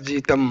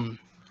vivarjitam.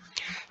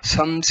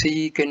 Some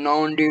seek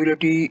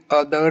non-duality,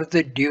 others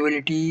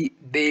duality.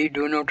 They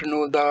do not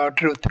know the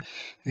truth,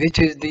 which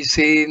is the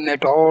same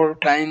at all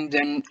times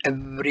and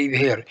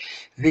everywhere,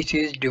 which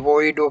is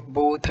devoid of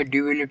both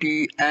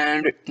duality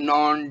and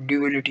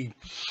non-duality.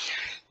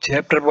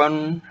 Chapter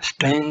 1,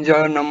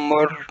 stanza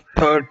number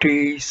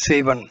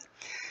 37.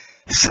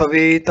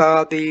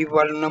 Savetadi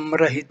varnam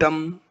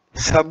rahitam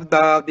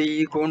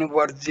sabdadi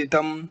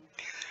gunvarjitam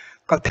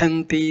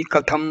kathanti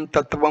katham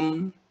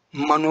tattvam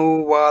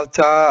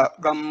Manovacha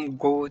gam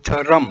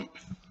gocharam.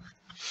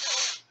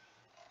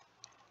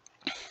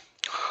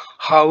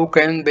 How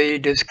can they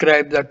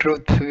describe the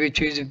truth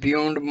which is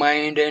beyond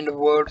mind and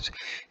words,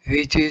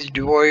 which is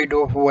devoid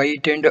of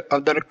white and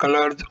other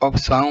colors, of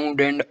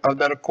sound and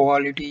other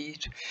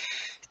qualities?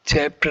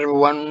 Chapter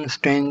 1,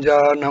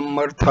 stanza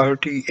number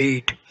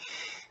 38.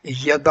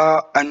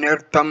 Yada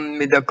anirtam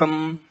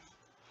midakam,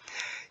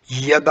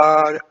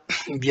 yada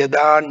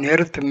yada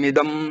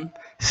nirtmidam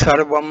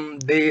sarvam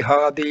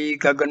dehadi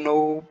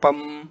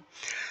gaganopam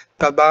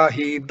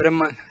tadahi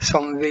brahma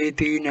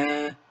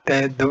samvetina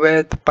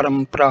tadvet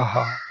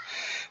parampraha.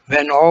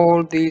 When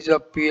all these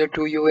appear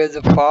to you as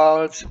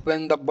false,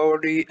 when the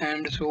body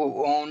and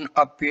so on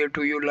appear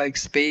to you like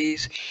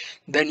space,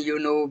 then you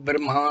know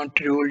Brahma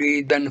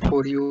truly, then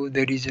for you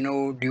there is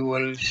no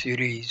dual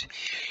series.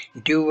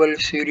 Dual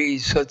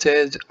series such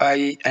as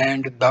I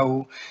and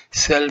thou,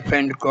 self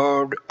and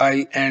God,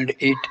 I and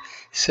it,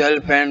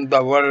 self and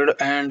the world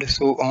and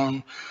so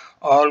on.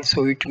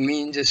 Also it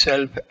means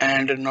self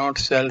and not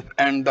self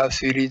and the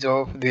series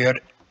of their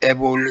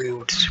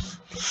evolutes.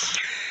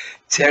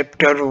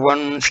 Chapter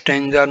 1,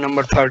 stanza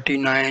number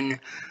 39.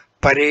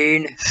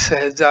 Paren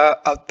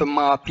sahaja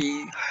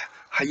atmapi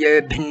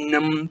haya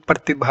bhinnam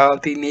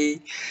pratibhati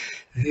me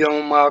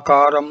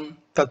vyomakaram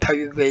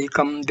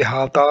tathaivaikam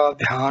dhyata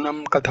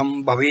dhyanam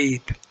katham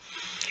bhavet.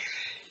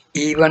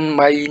 Even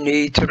my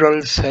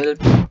natural self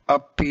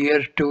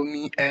appears to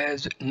me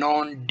as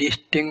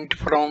non-distinct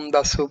from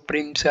the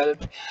Supreme Self.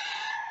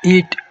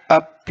 It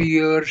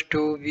appears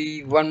to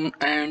be one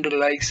and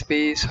like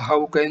space.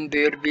 How can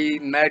there be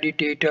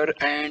meditator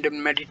and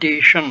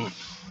meditation?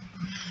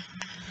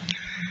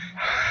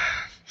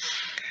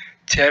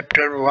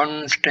 Chapter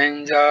 1,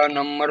 stanza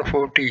number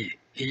 40.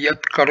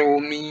 Yat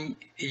karomi,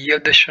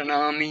 yad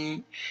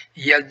shanami,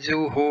 yad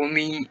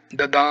juhomi,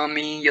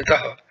 dadami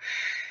yatah.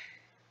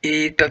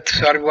 Etat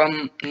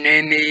sarvam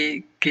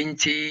neme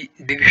kinchi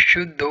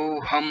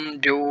divishuddho ham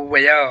jo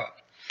vaya.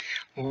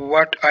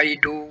 What I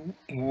do,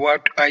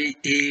 what I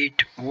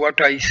eat, what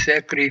I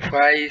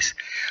sacrifice,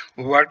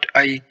 what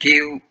I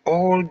give,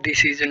 all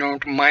this is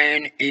not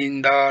mine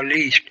in the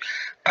least.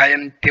 I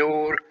am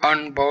pure,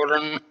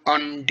 unborn,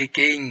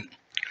 undecaying.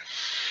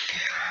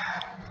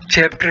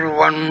 Chapter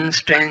 1,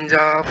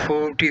 stanza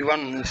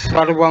 41.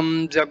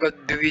 Sarvam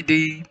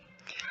Jagadvidi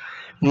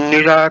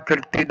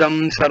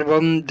Nirakritidam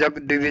Sarvam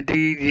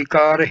Jagdividhi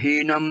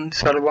Vikarhinam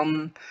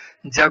Sarvam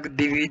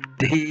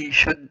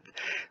Jagdividhi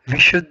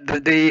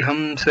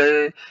Vishuddhadeham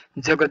Se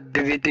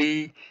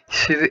Jagaddividhi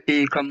Shiv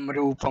Ekam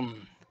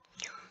Rupam.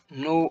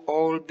 Know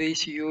all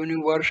this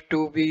universe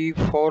to be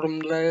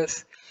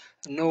formless.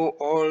 Know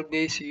all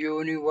this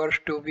universe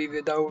to be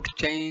without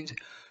change.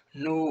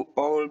 Know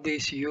all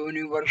this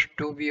universe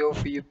to be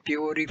of a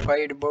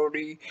purified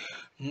body.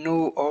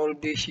 Know all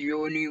this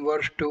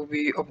universe to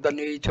be of the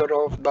nature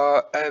of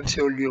the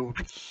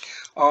Absolute,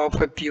 of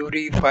a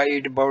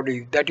purified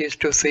body, that is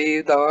to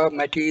say, the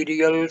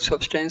material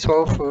substance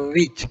of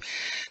which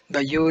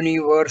the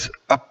universe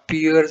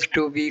appears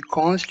to be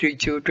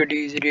constituted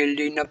is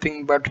really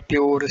nothing but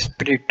pure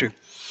spirit.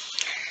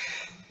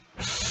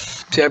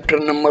 Chapter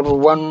number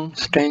 1,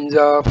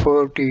 stanza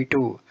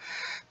 42.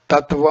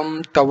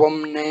 Tatvam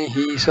tavam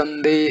nehi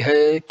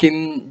sandeh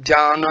kim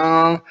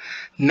jana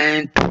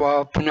मैं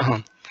त्वा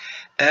पुनः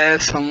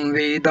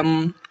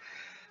असंवेदम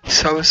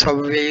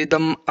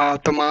savvedam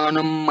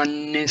atmanam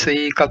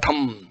manyase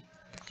katham.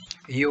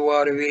 You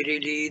are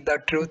verily the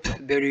truth,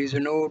 there is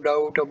no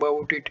doubt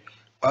about it.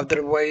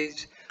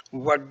 Otherwise,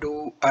 what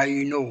do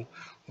I know?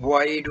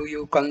 Why do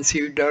you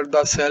consider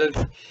the self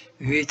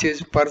which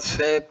is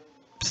perceptible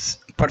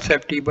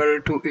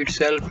to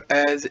itself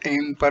as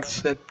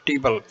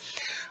imperceptible?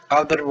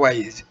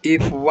 Otherwise,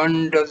 if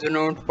one does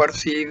not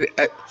perceive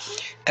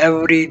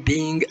every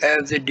being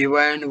as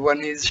divine, one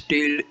is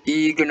still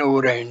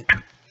ignorant.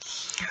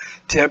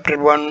 Chapter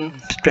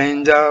 1,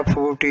 stanza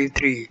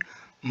 43.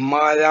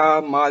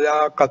 Maya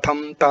Maya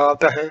Katham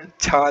Tatah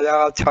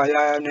Chaya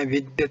Chaya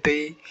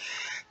Nevidyate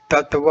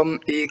Tatvam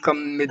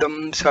Ekam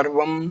Midam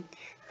Sarvam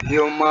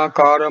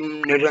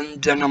Vyomakaram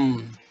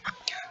Niranjanam.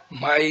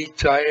 My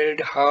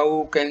child,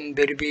 how can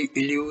there be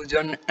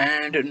illusion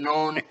and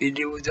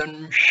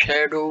non-illusion,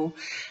 shadow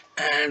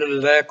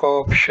and lack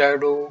of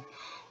shadow?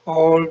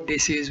 All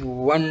this is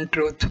one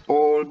truth,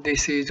 all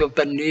this is of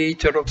the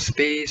nature of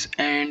space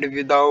and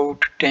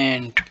without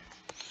taint.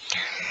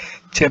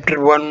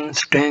 Chapter 1,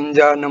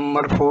 stanza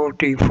number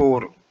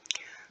 44.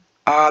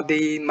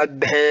 Adi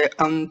madhya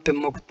ant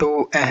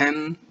mukto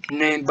aham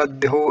ne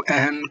badhyo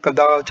aham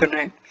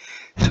kadachane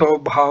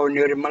स्वभाव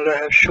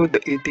निर्मल शुद्ध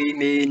इति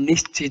में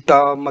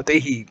निश्चिता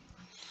मतिहि.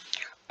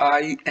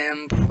 I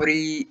am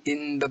free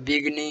in the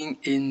beginning,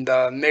 in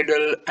the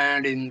middle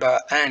and in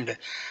the end.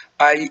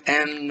 I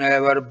am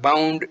never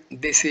bound.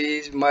 This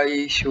is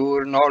my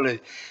sure knowledge,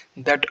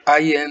 that I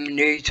am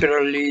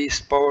naturally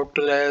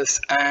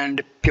spotless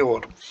and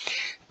pure.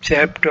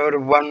 Chapter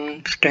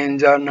 1,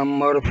 stanza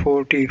number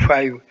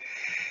 45.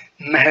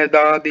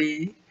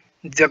 Mahadadi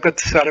Jagat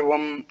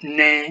Sarvam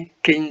Ne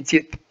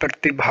Kinchit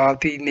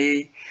Pratibhati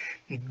Me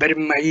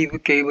Brahmaiv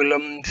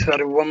Kevalam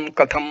Sarvam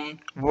Katham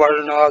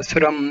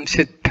Varnasram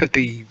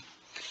Siddhati.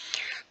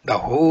 The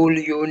whole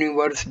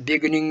universe,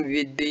 beginning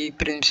with the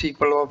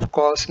principle of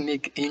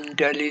cosmic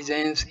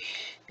intelligence,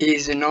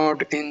 is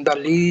not in the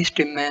least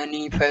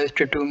manifest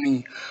to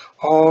me.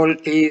 All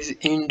is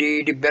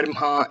indeed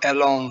Brahma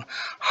alone.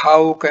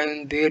 How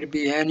can there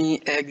be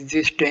any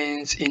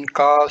existence in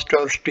caste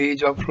or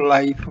stage of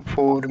life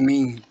for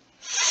me?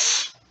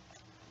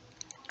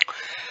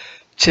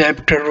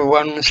 Chapter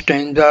 1,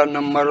 stanza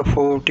number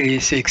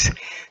 46.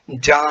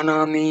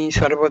 Janami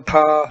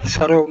sarvatha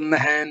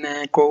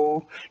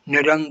sarvamahemeko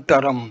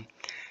nirantaram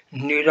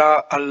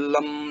nira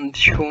allam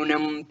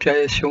shunam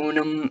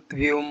shunam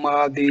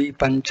vyomadi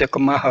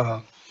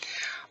panchakamaha.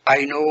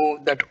 I know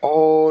that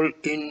all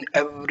in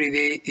every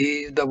way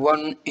is the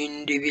one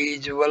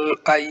individual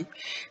I,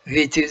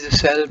 which is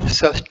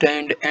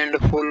self-sustained and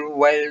full,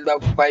 while the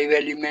five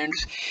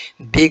elements,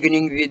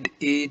 beginning with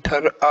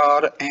ether,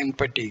 are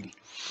empty.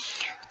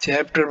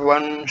 Chapter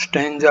 1,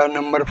 stanza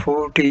number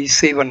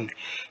 47.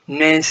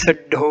 Ne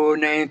saddho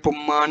ne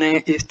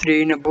pummane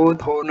istri ne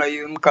bodho ne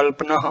yum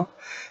kalpana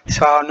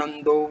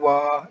sanando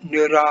va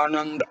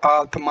niranand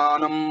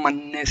atmanam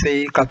manne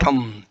se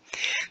katham.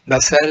 The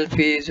self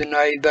is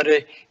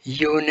neither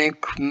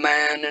unique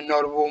man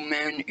nor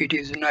woman, it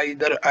is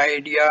neither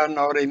idea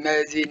nor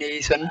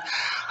imagination.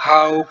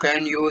 How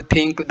can you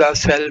think the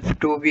self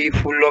to be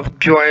full of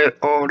joy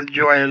or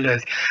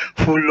joyless?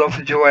 Full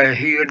of joy.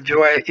 Here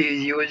joy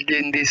is used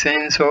in the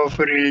sense of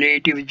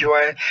relative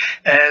joy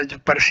as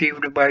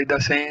perceived by the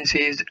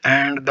senses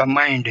and the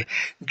mind.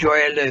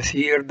 Joyless,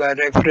 here the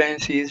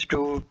reference is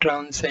to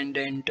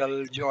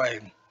transcendental joy.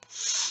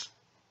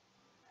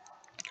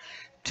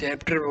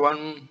 Chapter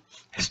 1,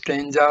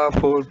 stanza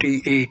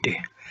 48.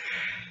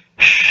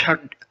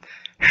 Shad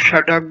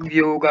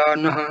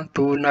Shadagyoganah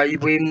tu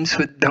naivim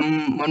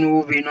suddham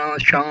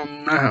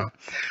manovinashanah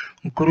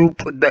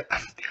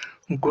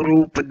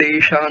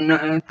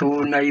Gurupdeshanah tu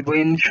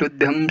naivim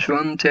shuddham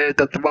swam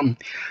tatvam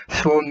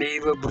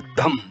swameva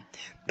buddham.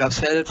 The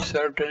self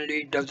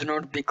certainly does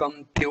not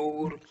become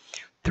pure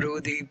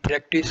through the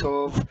practice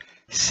of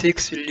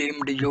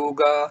six-limbed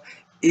yoga.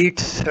 It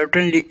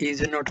certainly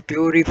is not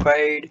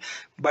purified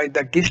by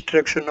the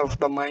destruction of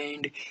the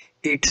mind.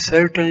 It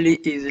certainly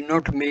is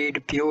not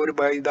made pure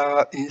by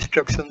the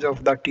instructions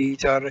of the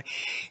teacher.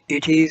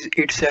 It is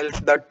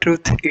itself the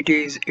truth. It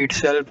is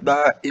itself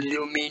the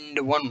illumined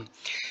one.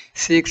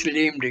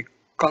 Six-limbed,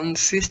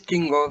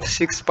 consisting of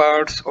six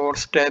parts or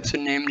steps,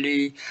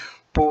 namely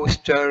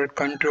posture,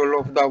 control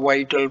of the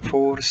vital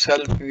force,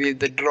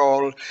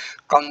 self-withdrawal,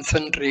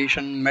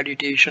 concentration,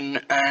 meditation,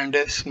 and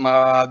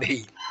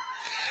samadhi.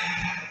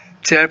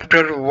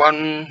 Chapter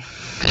 1,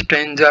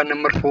 stanza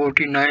number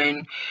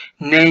 49.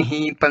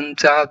 Nahi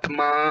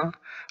panchatma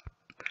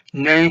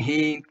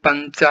Nahi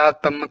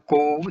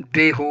panchatamko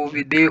deho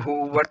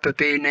videho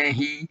vartate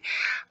nahi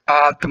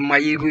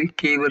atmaiv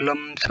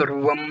kevalam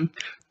sarvam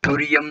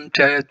turiyam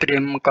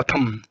chayatriyam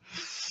katham.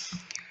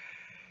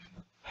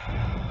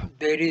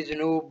 There is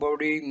no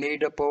body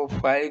made up of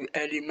five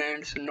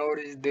elements, nor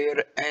is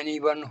there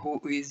anyone who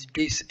is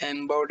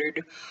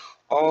disembodied.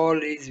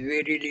 All is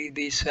verily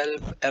the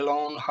self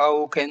alone.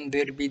 How can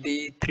there be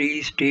the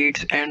three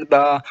states and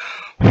the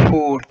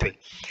fourth?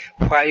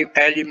 Five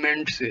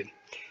elements.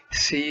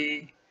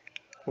 See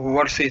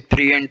verses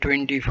 3 and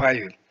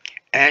 25.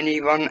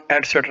 Anyone,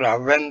 etc.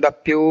 When the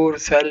pure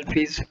self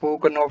is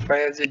spoken of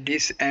as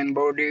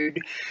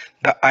disembodied,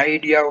 the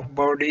idea of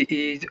body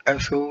is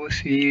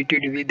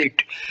associated with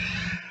it.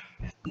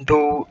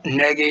 Though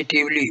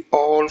negatively,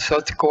 all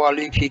such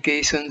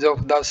qualifications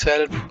of the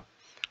self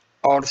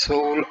or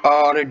soul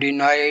are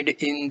denied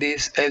in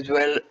this as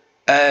well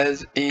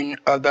as in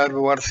other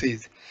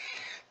verses.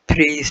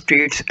 Three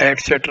states,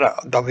 etc.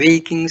 The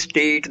waking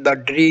state, the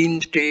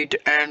dream state,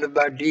 and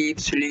the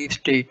deep sleep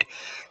state.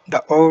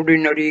 The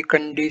ordinary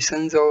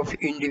conditions of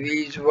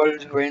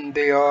individuals when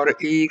they are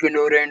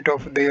ignorant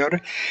of their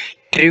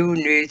true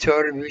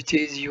nature, which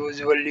is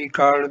usually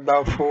called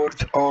the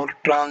fourth or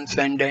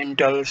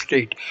transcendental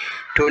state.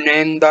 To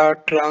name the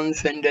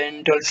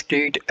transcendental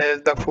state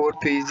as the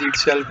fourth is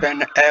itself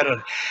an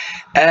error.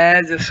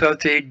 As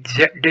such, a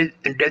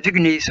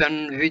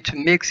designation which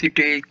makes it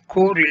a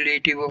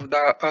correlative of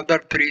the other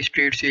three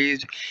states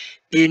is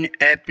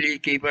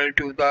inapplicable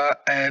to the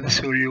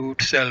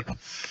absolute self.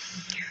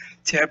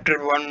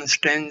 Chapter 1,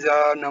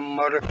 stanza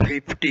number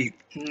 50.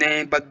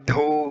 Ne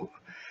baddho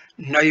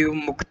नयु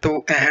मुक्तो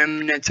अहम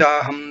न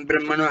चाहम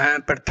ब्रह्मणः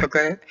पृथक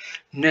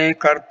न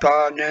कर्ता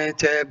न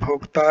च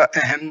भोक्ता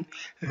अहम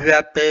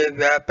व्यापे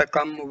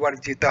व्यापकम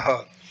वर्जितः.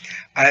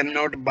 I am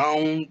not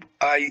bound,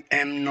 I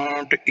am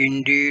not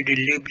indeed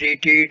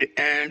liberated,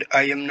 and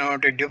I am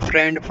not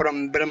different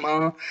from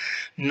Brahma,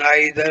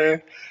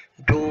 neither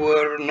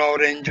doer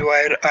nor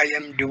enjoyer. I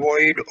am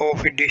devoid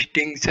of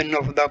distinction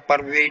of the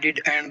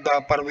pervaded and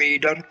the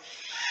pervader.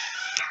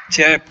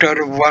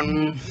 Chapter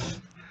 1,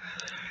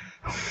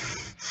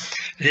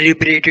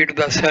 Liberated,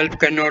 the self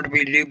cannot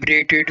be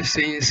liberated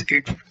since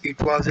it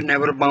was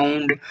never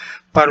bound.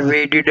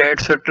 Pervaded,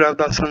 etc.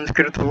 The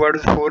Sanskrit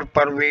words for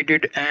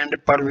pervaded and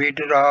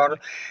pervaded are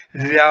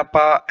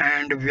vyapa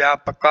and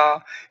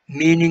vyapaka,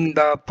 meaning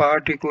the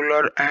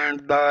particular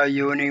and the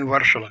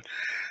universal.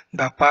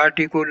 The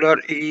particular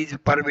is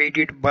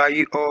pervaded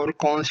by or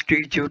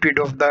constituted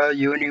of the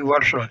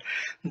universal.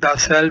 The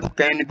self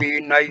can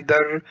be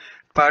neither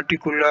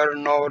particular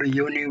nor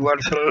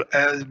universal,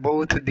 as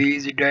both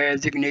these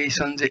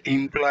designations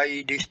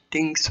imply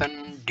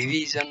distinction,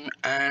 division,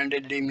 and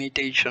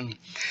limitation.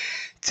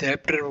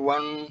 Chapter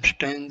 1,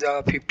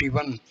 stanza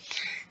 51.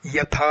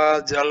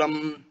 Yatha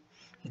jalam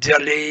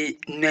jale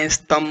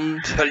nestam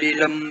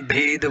salilam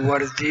bhed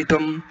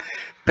varjitam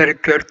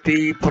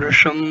prakrti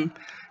purusham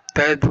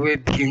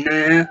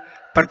tadvidhine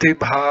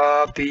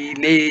pratibhati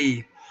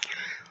me.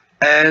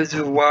 As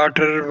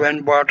water,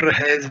 when water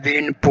has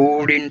been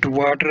poured into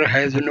water,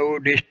 has no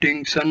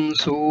distinction,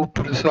 so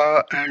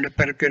Purusa and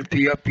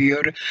Prakriti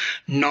appear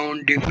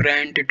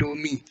non-different to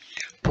me.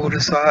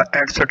 Purusa,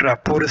 etc.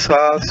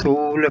 Purusa,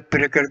 soul,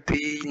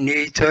 Prakriti,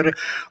 nature,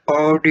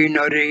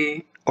 ordinarily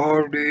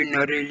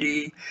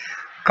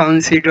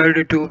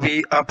considered to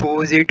be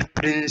opposite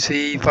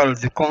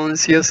principles,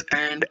 conscious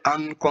and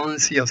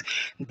unconscious.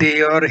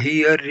 They are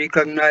here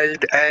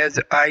recognized as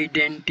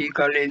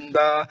identical in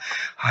the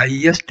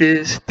highest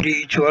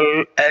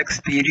spiritual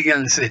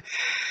experience.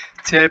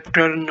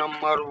 Chapter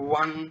number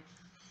 1,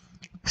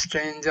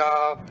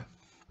 stanza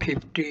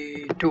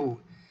 52.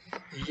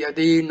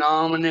 यदि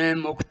नामने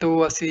मुक्तो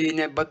असि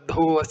ने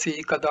बद्धो असि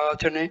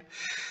कदाचन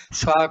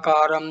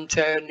साकारं च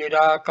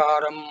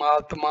निराकारं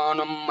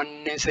आत्मानं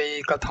मन्यसे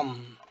कथम्.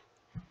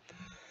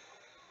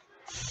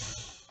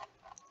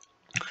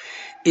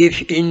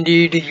 If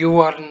indeed you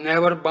are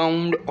never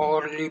bound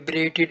or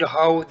liberated,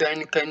 how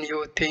then can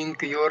you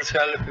think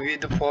yourself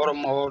with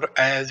form or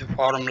as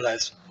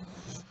formless?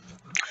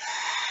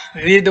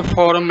 With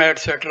form,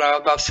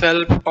 etc. The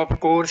self, of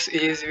course,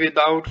 is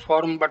without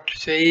form, but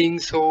saying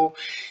so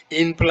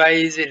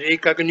implies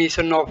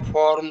recognition of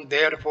form.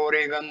 Therefore,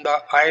 even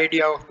the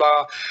idea of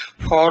the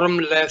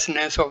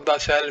formlessness of the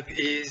self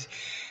is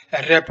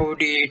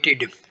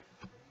repudiated.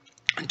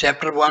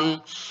 Chapter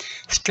 1,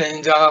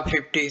 stanza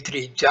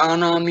 53.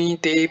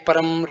 Janami te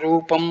param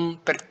rupam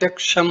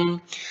pratyaksham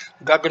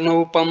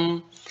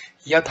gagnopam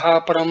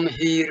yatha param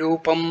hi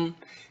rupam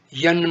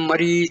yan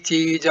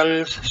marichi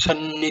jal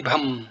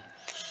sannibham.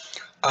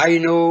 I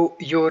know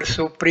your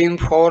supreme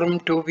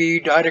form to be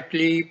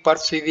directly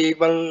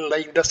perceivable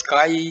like the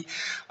sky.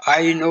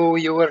 I know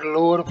your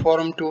lower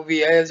form to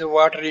be as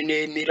water in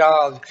a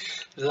mirage,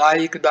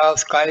 like the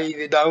sky,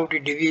 without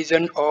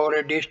division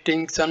or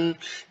distinction,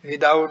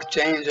 without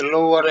change,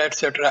 lower,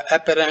 etc.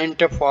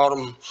 Apparent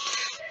form.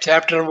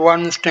 Chapter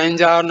 1,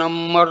 stanza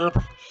number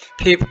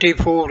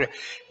 54.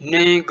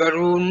 Ne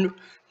gurun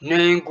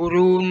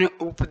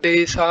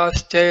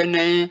updesascha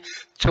ne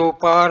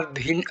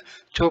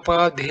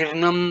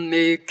चोपाधीर्णम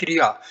में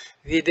क्रिया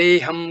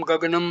विदेहम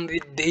Gangnam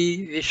विद्धि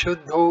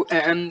विशुद्धो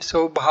अहम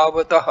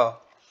स्वभावतः.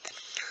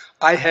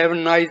 I have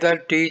neither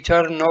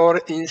teacher nor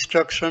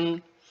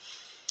instruction,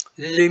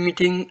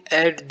 limiting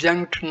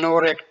adjunct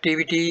nor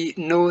activity.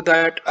 Know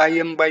that I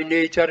am by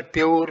nature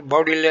pure,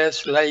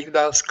 bodiless like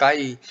the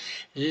sky,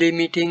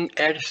 limiting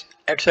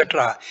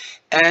etc.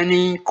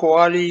 Any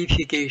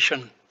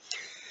qualification.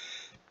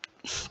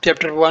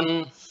 Chapter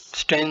 1,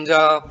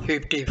 stanza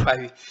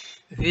 55.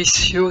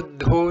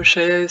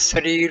 विशुद्धोषे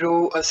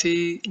शरीरो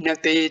असि न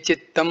ते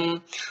चित्तम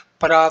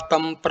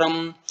परातम परम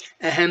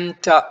अहम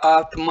च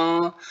आत्मा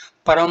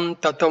परम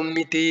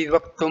तत्वमिति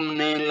वक्तुम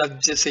न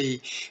लज्जसे.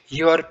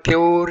 You are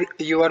pure,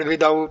 you are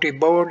without a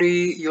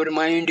body, your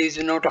mind is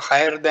not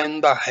higher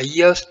than the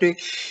highest.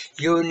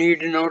 You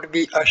need not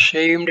be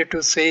ashamed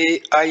to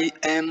say, I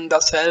am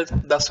the self,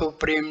 the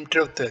supreme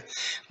truth.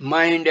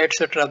 Mind,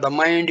 etc. The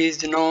mind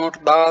is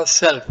not the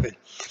self.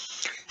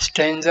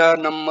 Stanza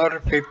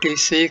number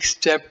 56,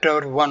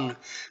 chapter 1.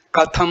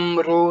 Katham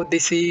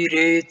rodisi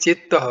re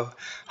chitta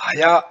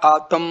haya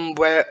atam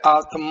va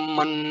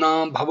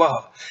atmanna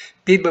bhava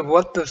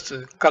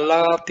pibvatus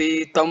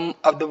kalatitam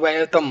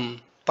advaitam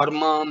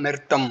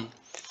parmamirtam.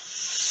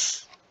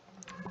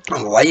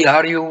 Why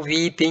are you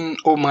weeping,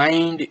 O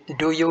mind?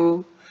 Do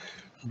you,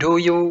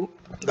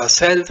 the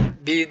self,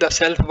 be the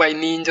self by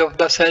means of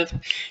the self?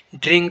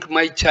 Drink,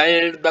 my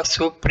child, the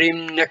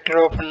supreme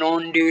nectar of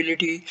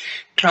non-duality,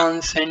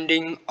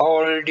 transcending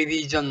all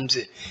divisions,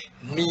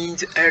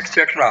 means,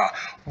 etc.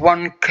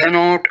 One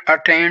cannot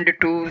attain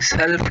to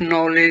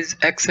self-knowledge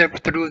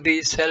except through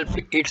the self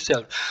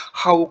itself.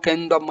 How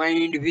can the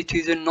mind, which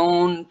is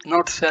known,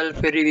 not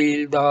self,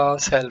 reveal the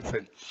self?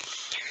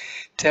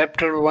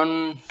 Chapter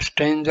 1,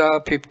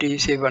 stanza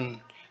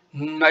 57.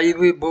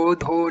 नैव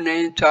बोधो ने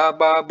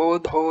चाबा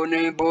बोधो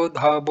ने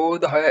बोधा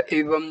बोध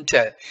एवं च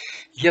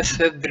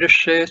यस्य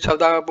दृश्य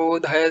सदा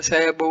बोध स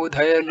बोध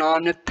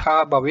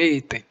नान्यथा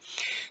भवेत्.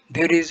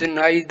 There is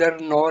neither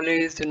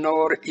knowledge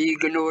nor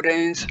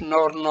ignorance,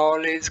 nor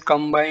knowledge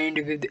combined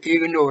with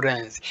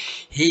ignorance.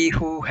 He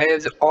who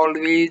has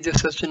always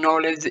such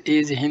knowledge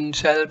is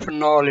himself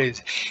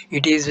knowledge.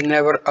 It is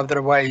never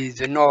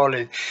otherwise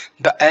knowledge.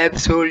 The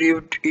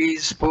Absolute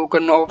is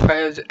spoken of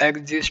as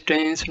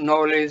existence,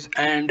 knowledge,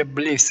 and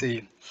bliss.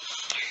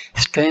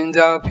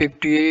 Stanza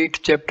 58,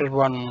 chapter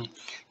 1.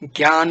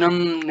 ज्ञानम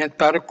न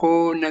तर्को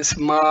न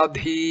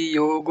समाधि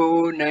योगो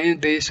न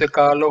देश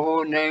कालो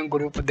न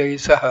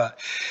गुरुपदेशः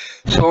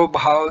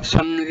स्वभाव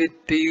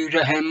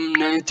संवित्तिरहं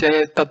न च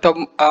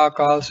ततम्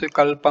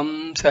आकाशकल्पं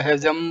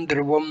सहजं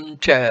ध्रुवं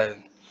च.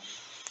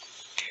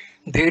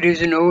 There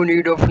is no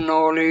need of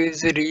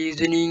knowledge,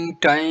 reasoning,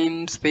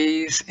 time,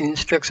 space,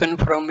 instruction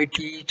from a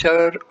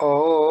teacher,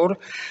 or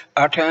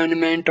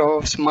attainment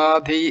of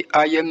samadhi.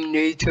 I am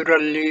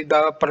naturally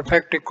the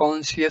perfect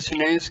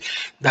consciousness,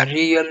 the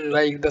real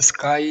like the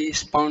sky,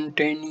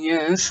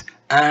 spontaneous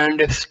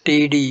and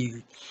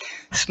steady.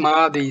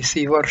 Samadhi,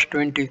 see verse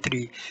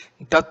 23.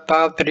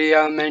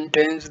 Dattatray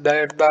maintains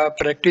that the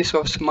practice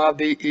of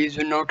samadhi is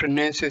not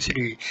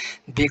necessary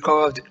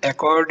because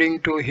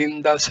according to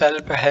him the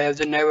self has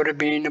never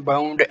been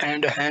bound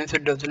and hence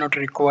does not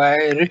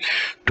require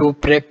to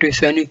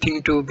practice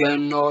anything to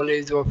gain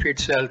knowledge of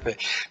itself.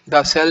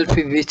 The self,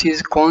 which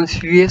is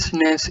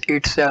consciousness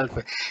itself,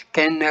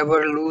 can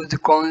never lose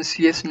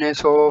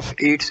consciousness of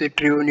its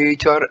true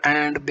nature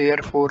and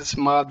therefore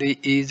samadhi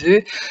is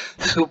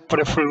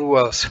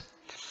superfluous.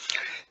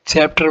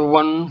 Chapter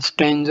 1,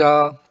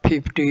 stanza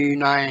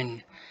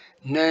 59.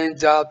 न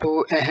जातो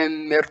अहम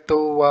मृतो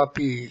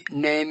वापि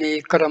नैमे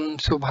करम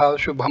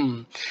शुभाशुभम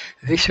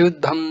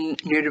विशुद्धम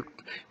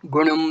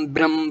निर्गुणम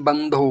ब्रह्म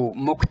बंधो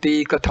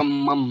मुक्ति कथम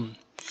मम.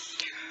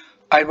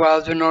 I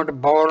was not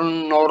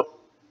born nor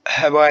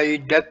have I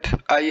death.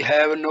 I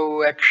have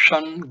no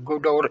action,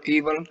 good or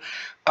evil.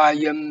 I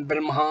am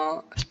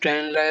Brahma,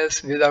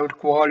 stainless, without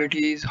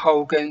qualities.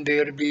 How can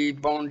there be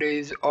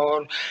bondage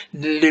or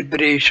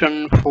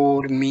liberation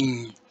for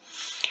me?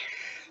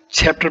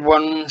 Chapter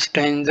 1,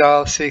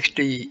 stanza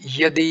 60.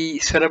 Yadi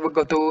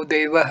sarvagato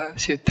devah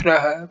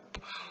sitrah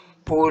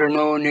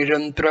purno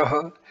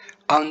nirantrah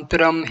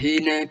antram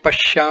hine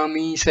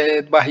pashyami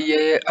se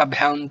bahye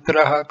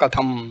abhyantrah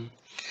katham.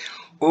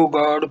 O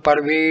God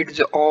pervades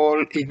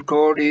all. If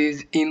God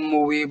is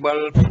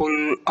immovable,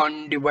 full,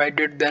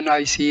 undivided, then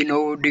I see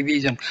no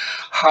division.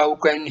 How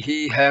can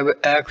he have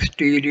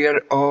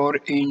exterior or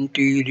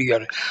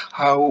interior?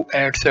 How,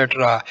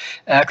 etc.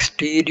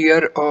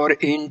 Exterior or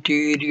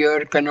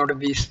interior cannot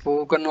be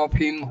spoken of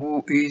him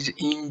who is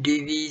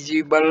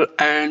indivisible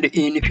and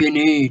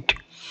infinite.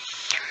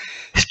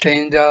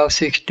 Stanza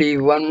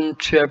 61,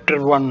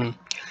 chapter 1.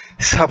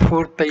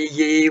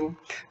 सफुर्तयेव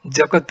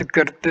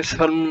जगत्कृत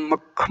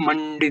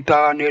सन्मुखमण्डिता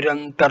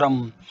निरन्तरम्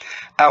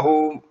अहो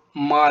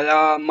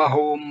माया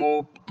महो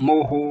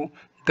मोहो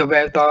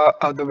Dvaita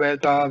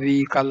Advaita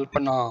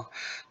विकल्पना.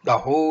 The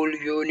whole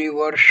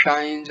universe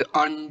shines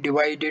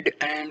undivided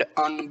and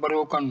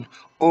unbroken.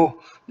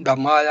 Oh, the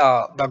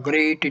Maya, the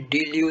great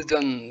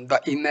delusion, the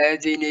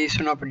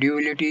imagination of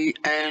duality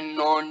and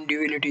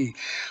non-duality.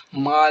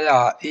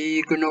 Maya,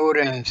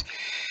 ignorance.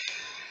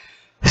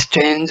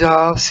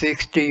 Stanza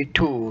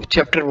 62,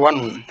 chapter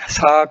 1.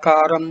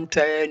 Sakaram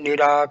cha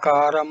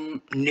nirakaram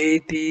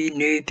neti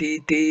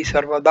neti ti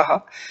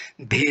sarvadah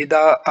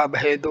bheda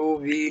abhedo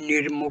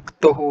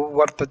vinirmuktoh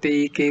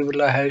vartate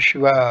kevalah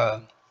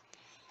shiva.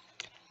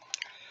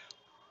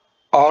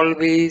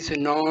 Always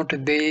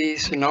not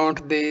this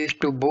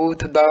to both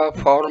the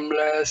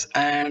formless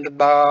and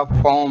the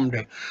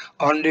formed.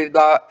 Only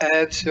the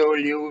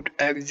absolute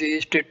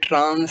exists,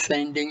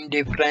 transcending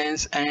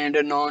difference and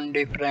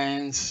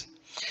non-difference.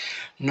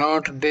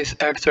 Not this,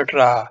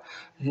 etc.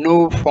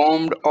 No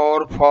formed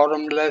or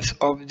formless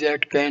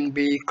object can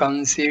be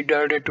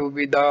considered to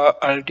be the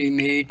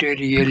ultimate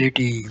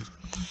reality.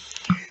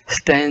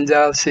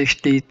 Stanza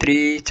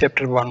 63,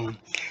 chapter 1.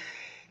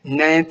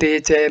 न ते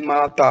च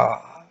माता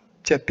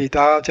च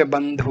पिता च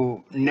बंधु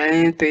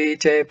न ते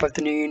च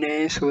पत्नी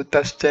न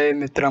सुतश्च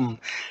मित्रम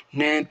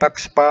न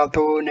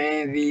पक्षपातो न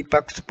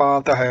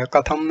विपक्षपातः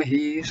कथम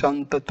हि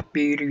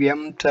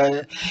संततपीर्यं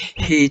च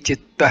हि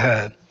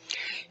चित्तः.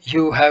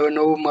 You have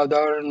no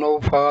mother, no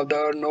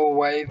father, no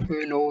wife,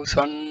 no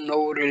son,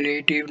 no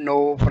relative,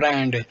 no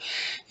friend.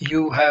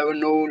 You have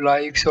no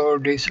likes or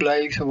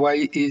dislikes.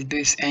 Why is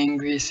this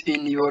anguish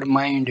in your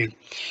mind?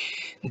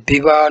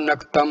 Diva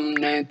naktam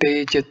ne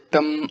te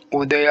chittam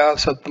udaya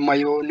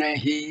satmayo ne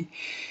hi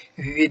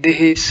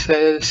vidhi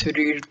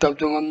srir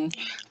tatvam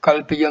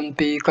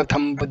kalpiyanti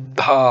katham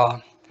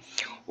buddha.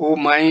 O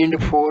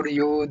mind, for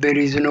you there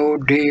is no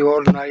day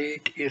or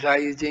night,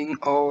 rising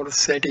or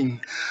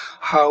setting.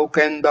 How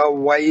can the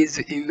wise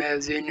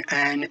imagine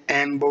an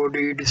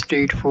embodied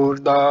state for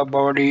the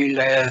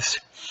bodiless?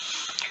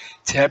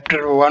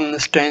 Chapter 1,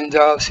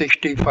 stanza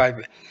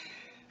 65.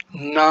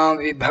 Na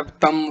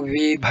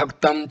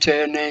vibhaktam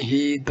cha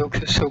nahi dukh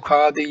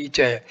sukhadi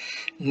cha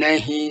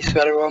nahi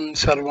sarvam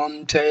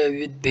sarvam cha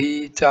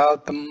vidhi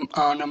chatam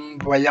anam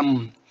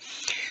vayam.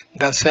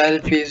 The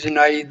self is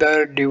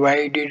neither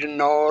divided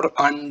nor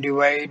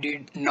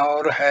undivided,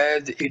 nor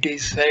has it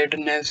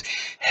sadness,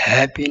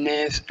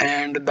 happiness,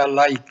 and the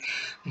like,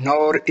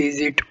 nor is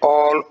it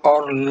all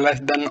or less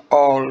than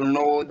all.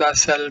 Know the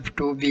self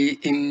to be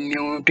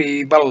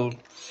immutable.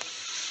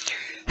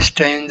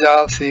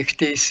 Stanza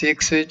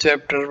 66,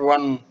 chapter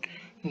 1.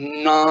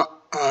 Na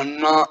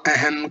न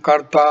अहम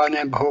कर्ता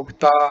न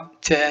भोक्ता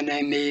च न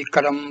मे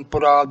करम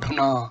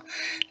पुराधुना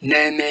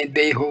न मे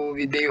देहो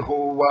विदेहो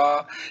वा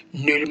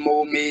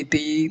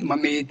निर्मोमेति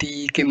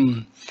ममेति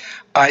किम.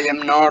 I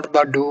am not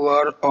the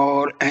doer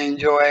or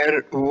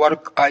enjoyer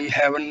work. I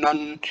have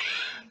none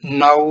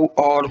now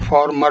or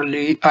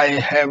formerly. I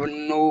have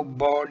no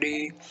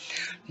body,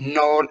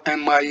 nor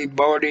am I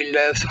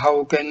bodiless.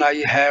 How can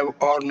I have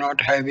or not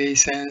have a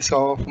sense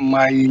of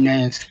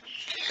myness?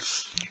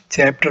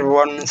 Chapter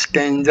 1,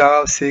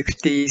 stanza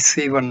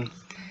 67.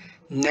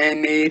 Ne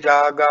me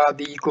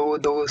ragadiko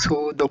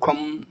doso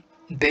dukham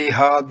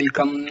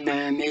dehadikam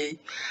ne me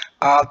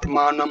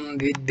atmanam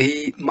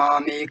vidhi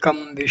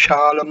mamekam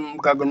vishalam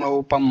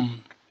gagnopam.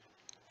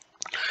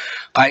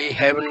 I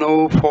have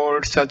no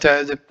fault such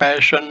as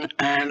passion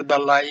and the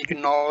like,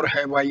 nor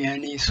have I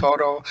any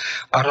sorrow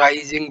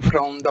arising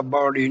from the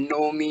body.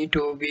 Know me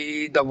to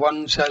be the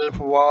one self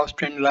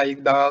vast and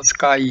like the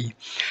sky.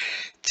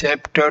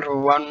 Chapter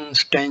 1,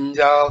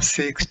 stanza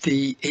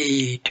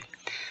 68.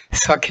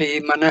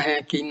 Sakhe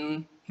manah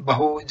kim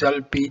bahu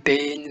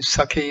jalpitein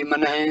sakhe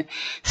manah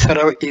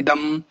sarv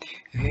idam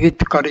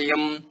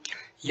vitkaryam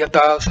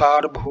yata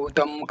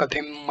sarvbhutam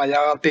kathim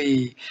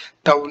mayate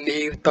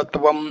tavnev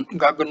tattvam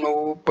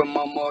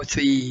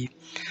gagnopamamosi.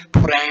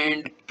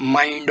 Friend,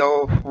 mind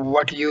of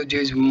what use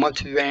is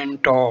much vain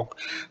talk.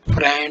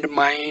 Friend,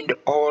 mind,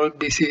 all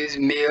this is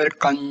mere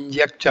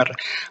conjecture.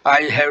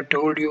 I have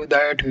told you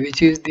that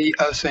which is the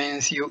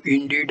essence. You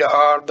indeed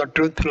are the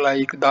truth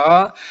like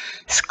the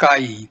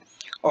sky.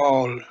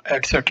 All,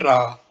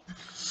 etc.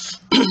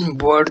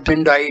 Words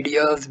and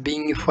ideas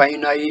being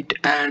finite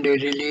and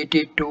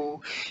related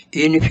to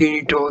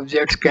infinite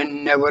objects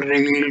can never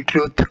reveal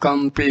truth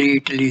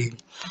completely.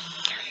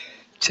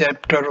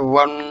 Chapter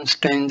 1,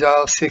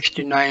 stanza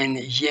 69.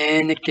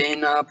 Yen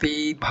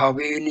kenapi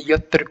bhaven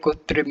yatra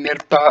kutra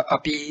mirta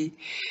api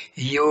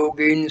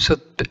yogin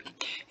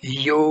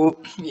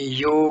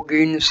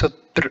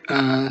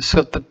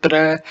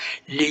sutatra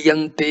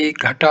liyante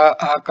ghata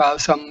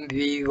akasam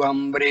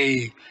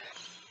vivambre.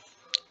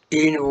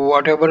 In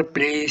whatever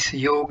place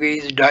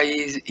yogis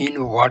dies,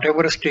 in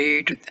whatever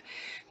state,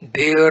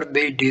 there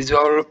they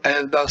dissolve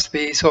as the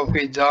space of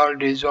a jar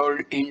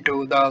dissolved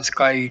into the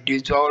sky,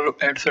 dissolve,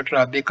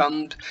 etc.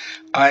 becomes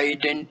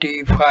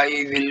identified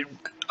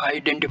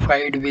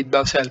with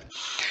the self.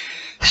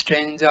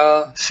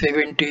 Stanza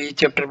 70,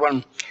 chapter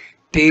 1.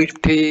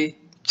 Tirthe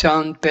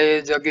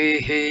chante jage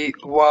he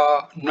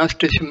va nast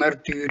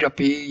smrti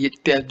rapi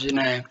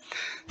ityajna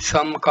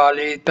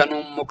samkale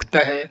tanu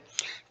muktah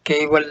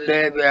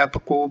Kevalya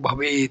Vyapako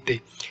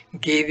Bhavet.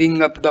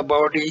 Giving up the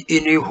body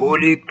in a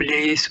holy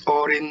place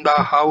or in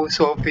the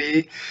house of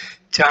a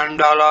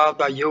Chandala,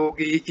 the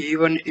yogi,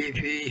 even if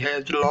he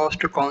has lost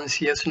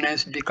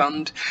consciousness,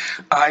 becomes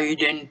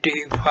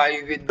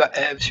identified with the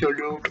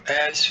Absolute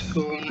as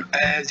soon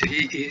as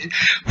he is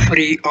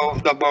free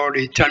of the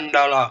body.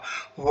 Chandala,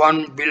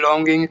 one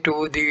belonging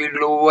to the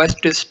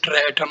lowest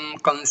stratum,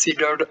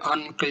 considered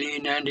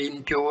unclean and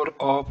impure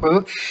of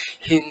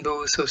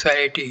Hindu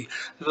society,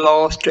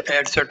 lost,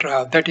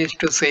 etc. That is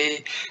to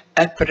say,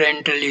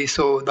 apparently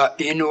so, the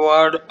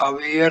inward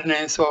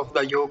awareness of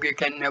the yogi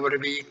can never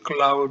be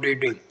clouded.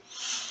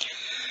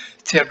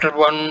 Chapter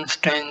 1,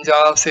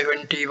 stanza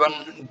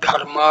 71.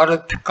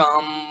 Dharmarth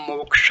kam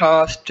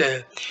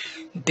mokshascha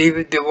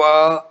div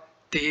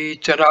te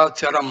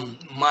characharam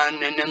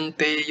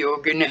mananante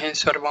yogineh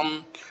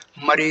sarvam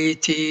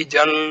marichi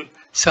jal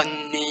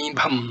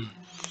sannibham.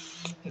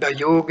 The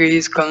yogi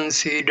is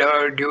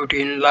considered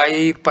duty in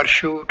life,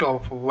 pursuit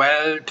of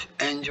wealth,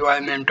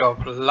 enjoyment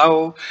of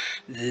love,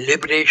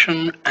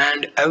 liberation,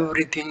 and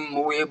everything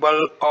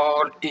movable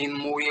or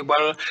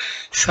immovable,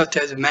 such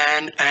as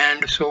man,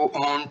 and so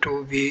on,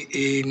 to be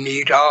a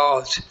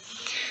mirage.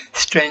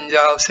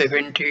 Stanza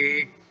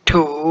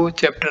 72,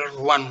 chapter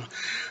 1.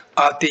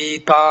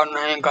 Atita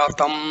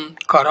negatam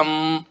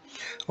karam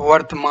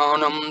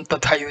वर्तमानं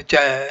तथैव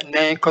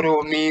न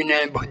करोमि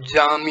न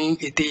भुज्यामि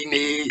इति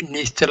मे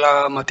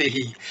निश्चला मतिः.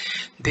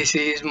 This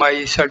is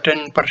my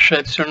certain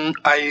perception.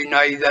 I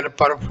neither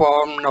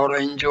perform nor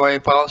enjoy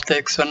past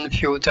action,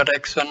 future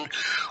action,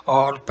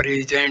 or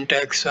present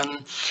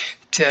action.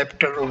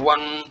 Chapter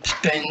 1,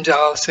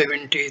 stanza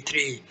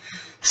 73.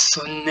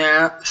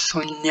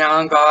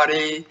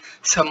 Sunyagare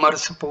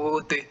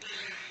samarsaput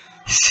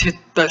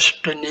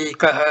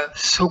सित्तष्टनीकः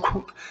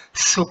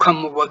सुखम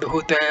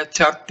वधूत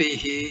चर्ति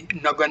ही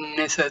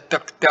नगण्य स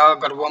तक्त्या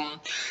गर्वं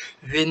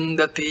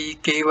विन्दति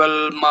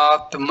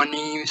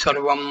केवलमात्मनि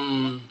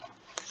सर्वम्.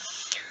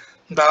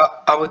 The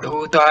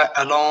Avadhoota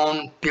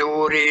alone,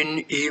 pure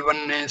in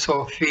evenness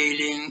of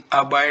feeling,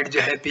 abides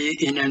happy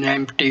in an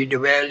empty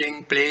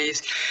dwelling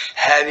place,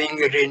 having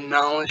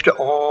renounced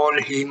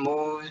all he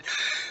moves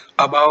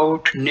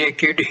about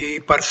naked, he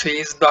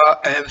perceives the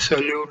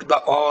absolute, the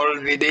all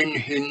within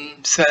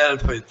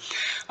himself.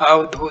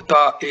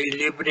 Avadhuta, a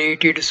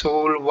liberated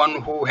soul,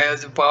 one who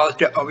has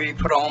passed away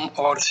from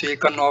or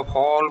shaken off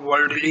all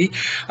worldly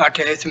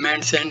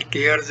attachments and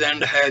cares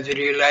and has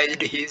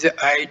realized his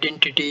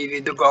identity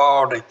with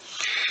God.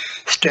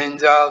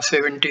 Stanza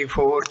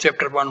 74,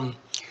 chapter 1.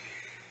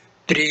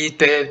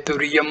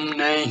 त्रितैतुर्यं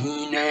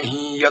नहि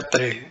नहि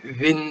यत्र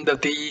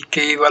विन्दति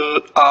केवल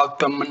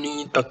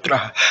आत्मनि तत्र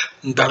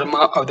धर्म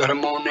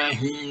अधर्मो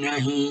नहि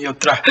नहि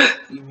यत्र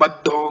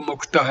बद्धो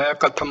मुक्तः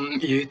कथम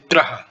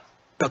यत्र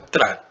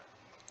तत्र.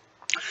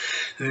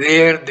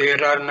 Where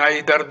there are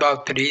neither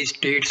the three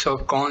states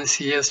of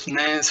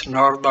consciousness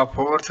nor the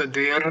fourth,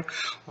 there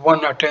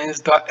one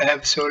attains the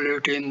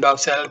absolute in the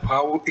self.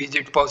 How is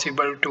it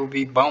possible to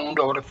be bound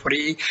or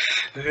free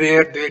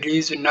where there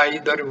is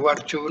neither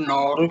virtue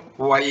nor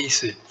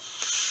vice?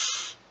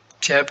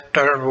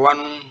 Chapter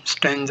 1,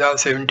 stanza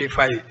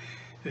 75.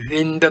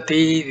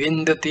 Vindati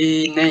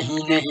vindati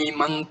nahi nahi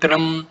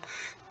mantram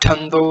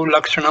छंदो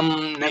लक्षणम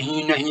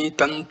नहीं नहीं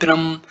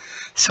तंत्रम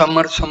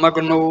summer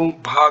समग्नो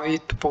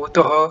भावित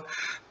पोतः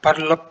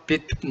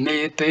परलपित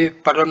मेते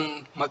परम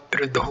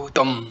मत्र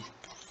धूतम.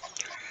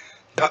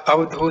 The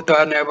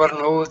Avadhuta never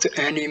knows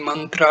any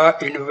mantra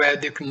in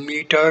Vedic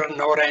meter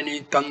nor any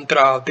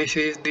tantra. This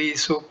is the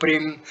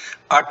supreme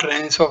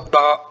utterance of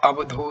the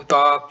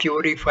Avadhuta,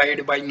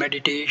 purified by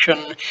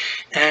meditation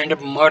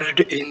and merged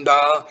in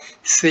the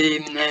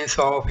sameness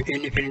of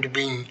infinite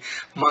being.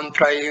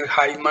 Mantra is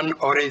hymen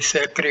or a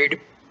sacred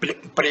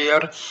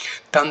prayer,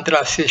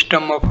 tantra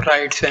system of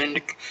rites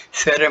and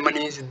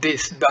ceremonies.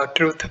 This the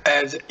truth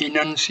as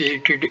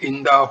enunciated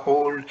in the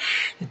whole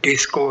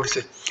discourse.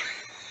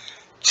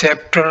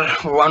 Chapter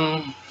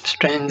 1,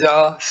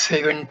 stanza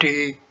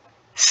 76.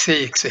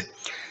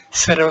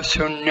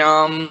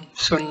 Sarvasunyam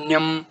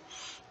sunyam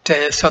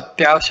च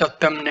सत्या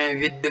सत्यम ने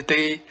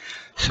विद्यते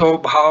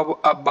स्वभाव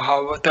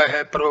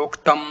अभावतः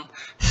प्रोक्तम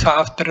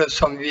शास्त्र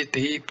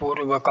संविधि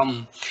पूर्वकम.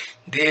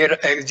 There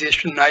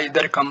exists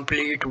neither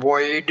complete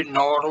void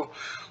nor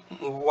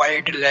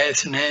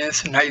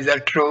voidlessness, neither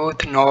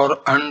truth nor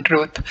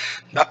untruth.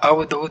 The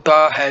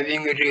Avadhuta,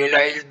 having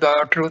realized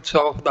the truths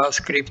of the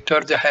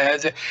scriptures,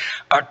 has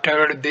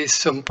uttered this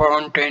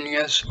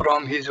spontaneous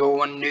from his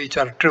own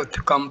nature.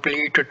 Truth,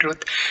 complete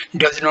truth,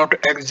 does not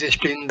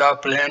exist in the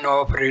plane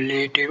of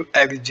relative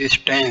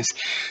existence.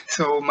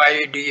 So,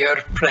 my dear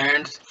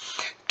friends,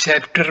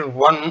 Chapter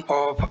 1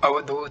 of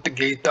Avadhoot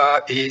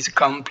Gita is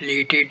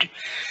completed,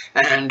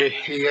 and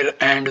here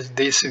ends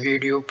this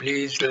video.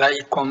 Please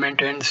like, comment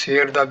and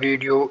share the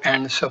video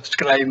and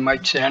subscribe my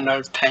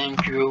channel.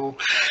 Thank you.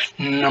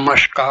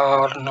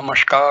 Namaskar,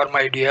 namaskar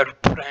my dear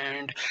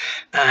friend.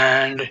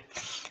 And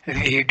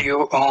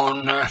video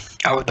on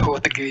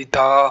Avadhoot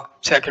Gita,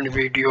 second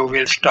video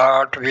will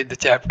start with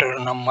chapter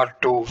number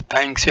 2.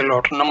 Thanks a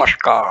lot.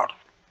 Namaskar.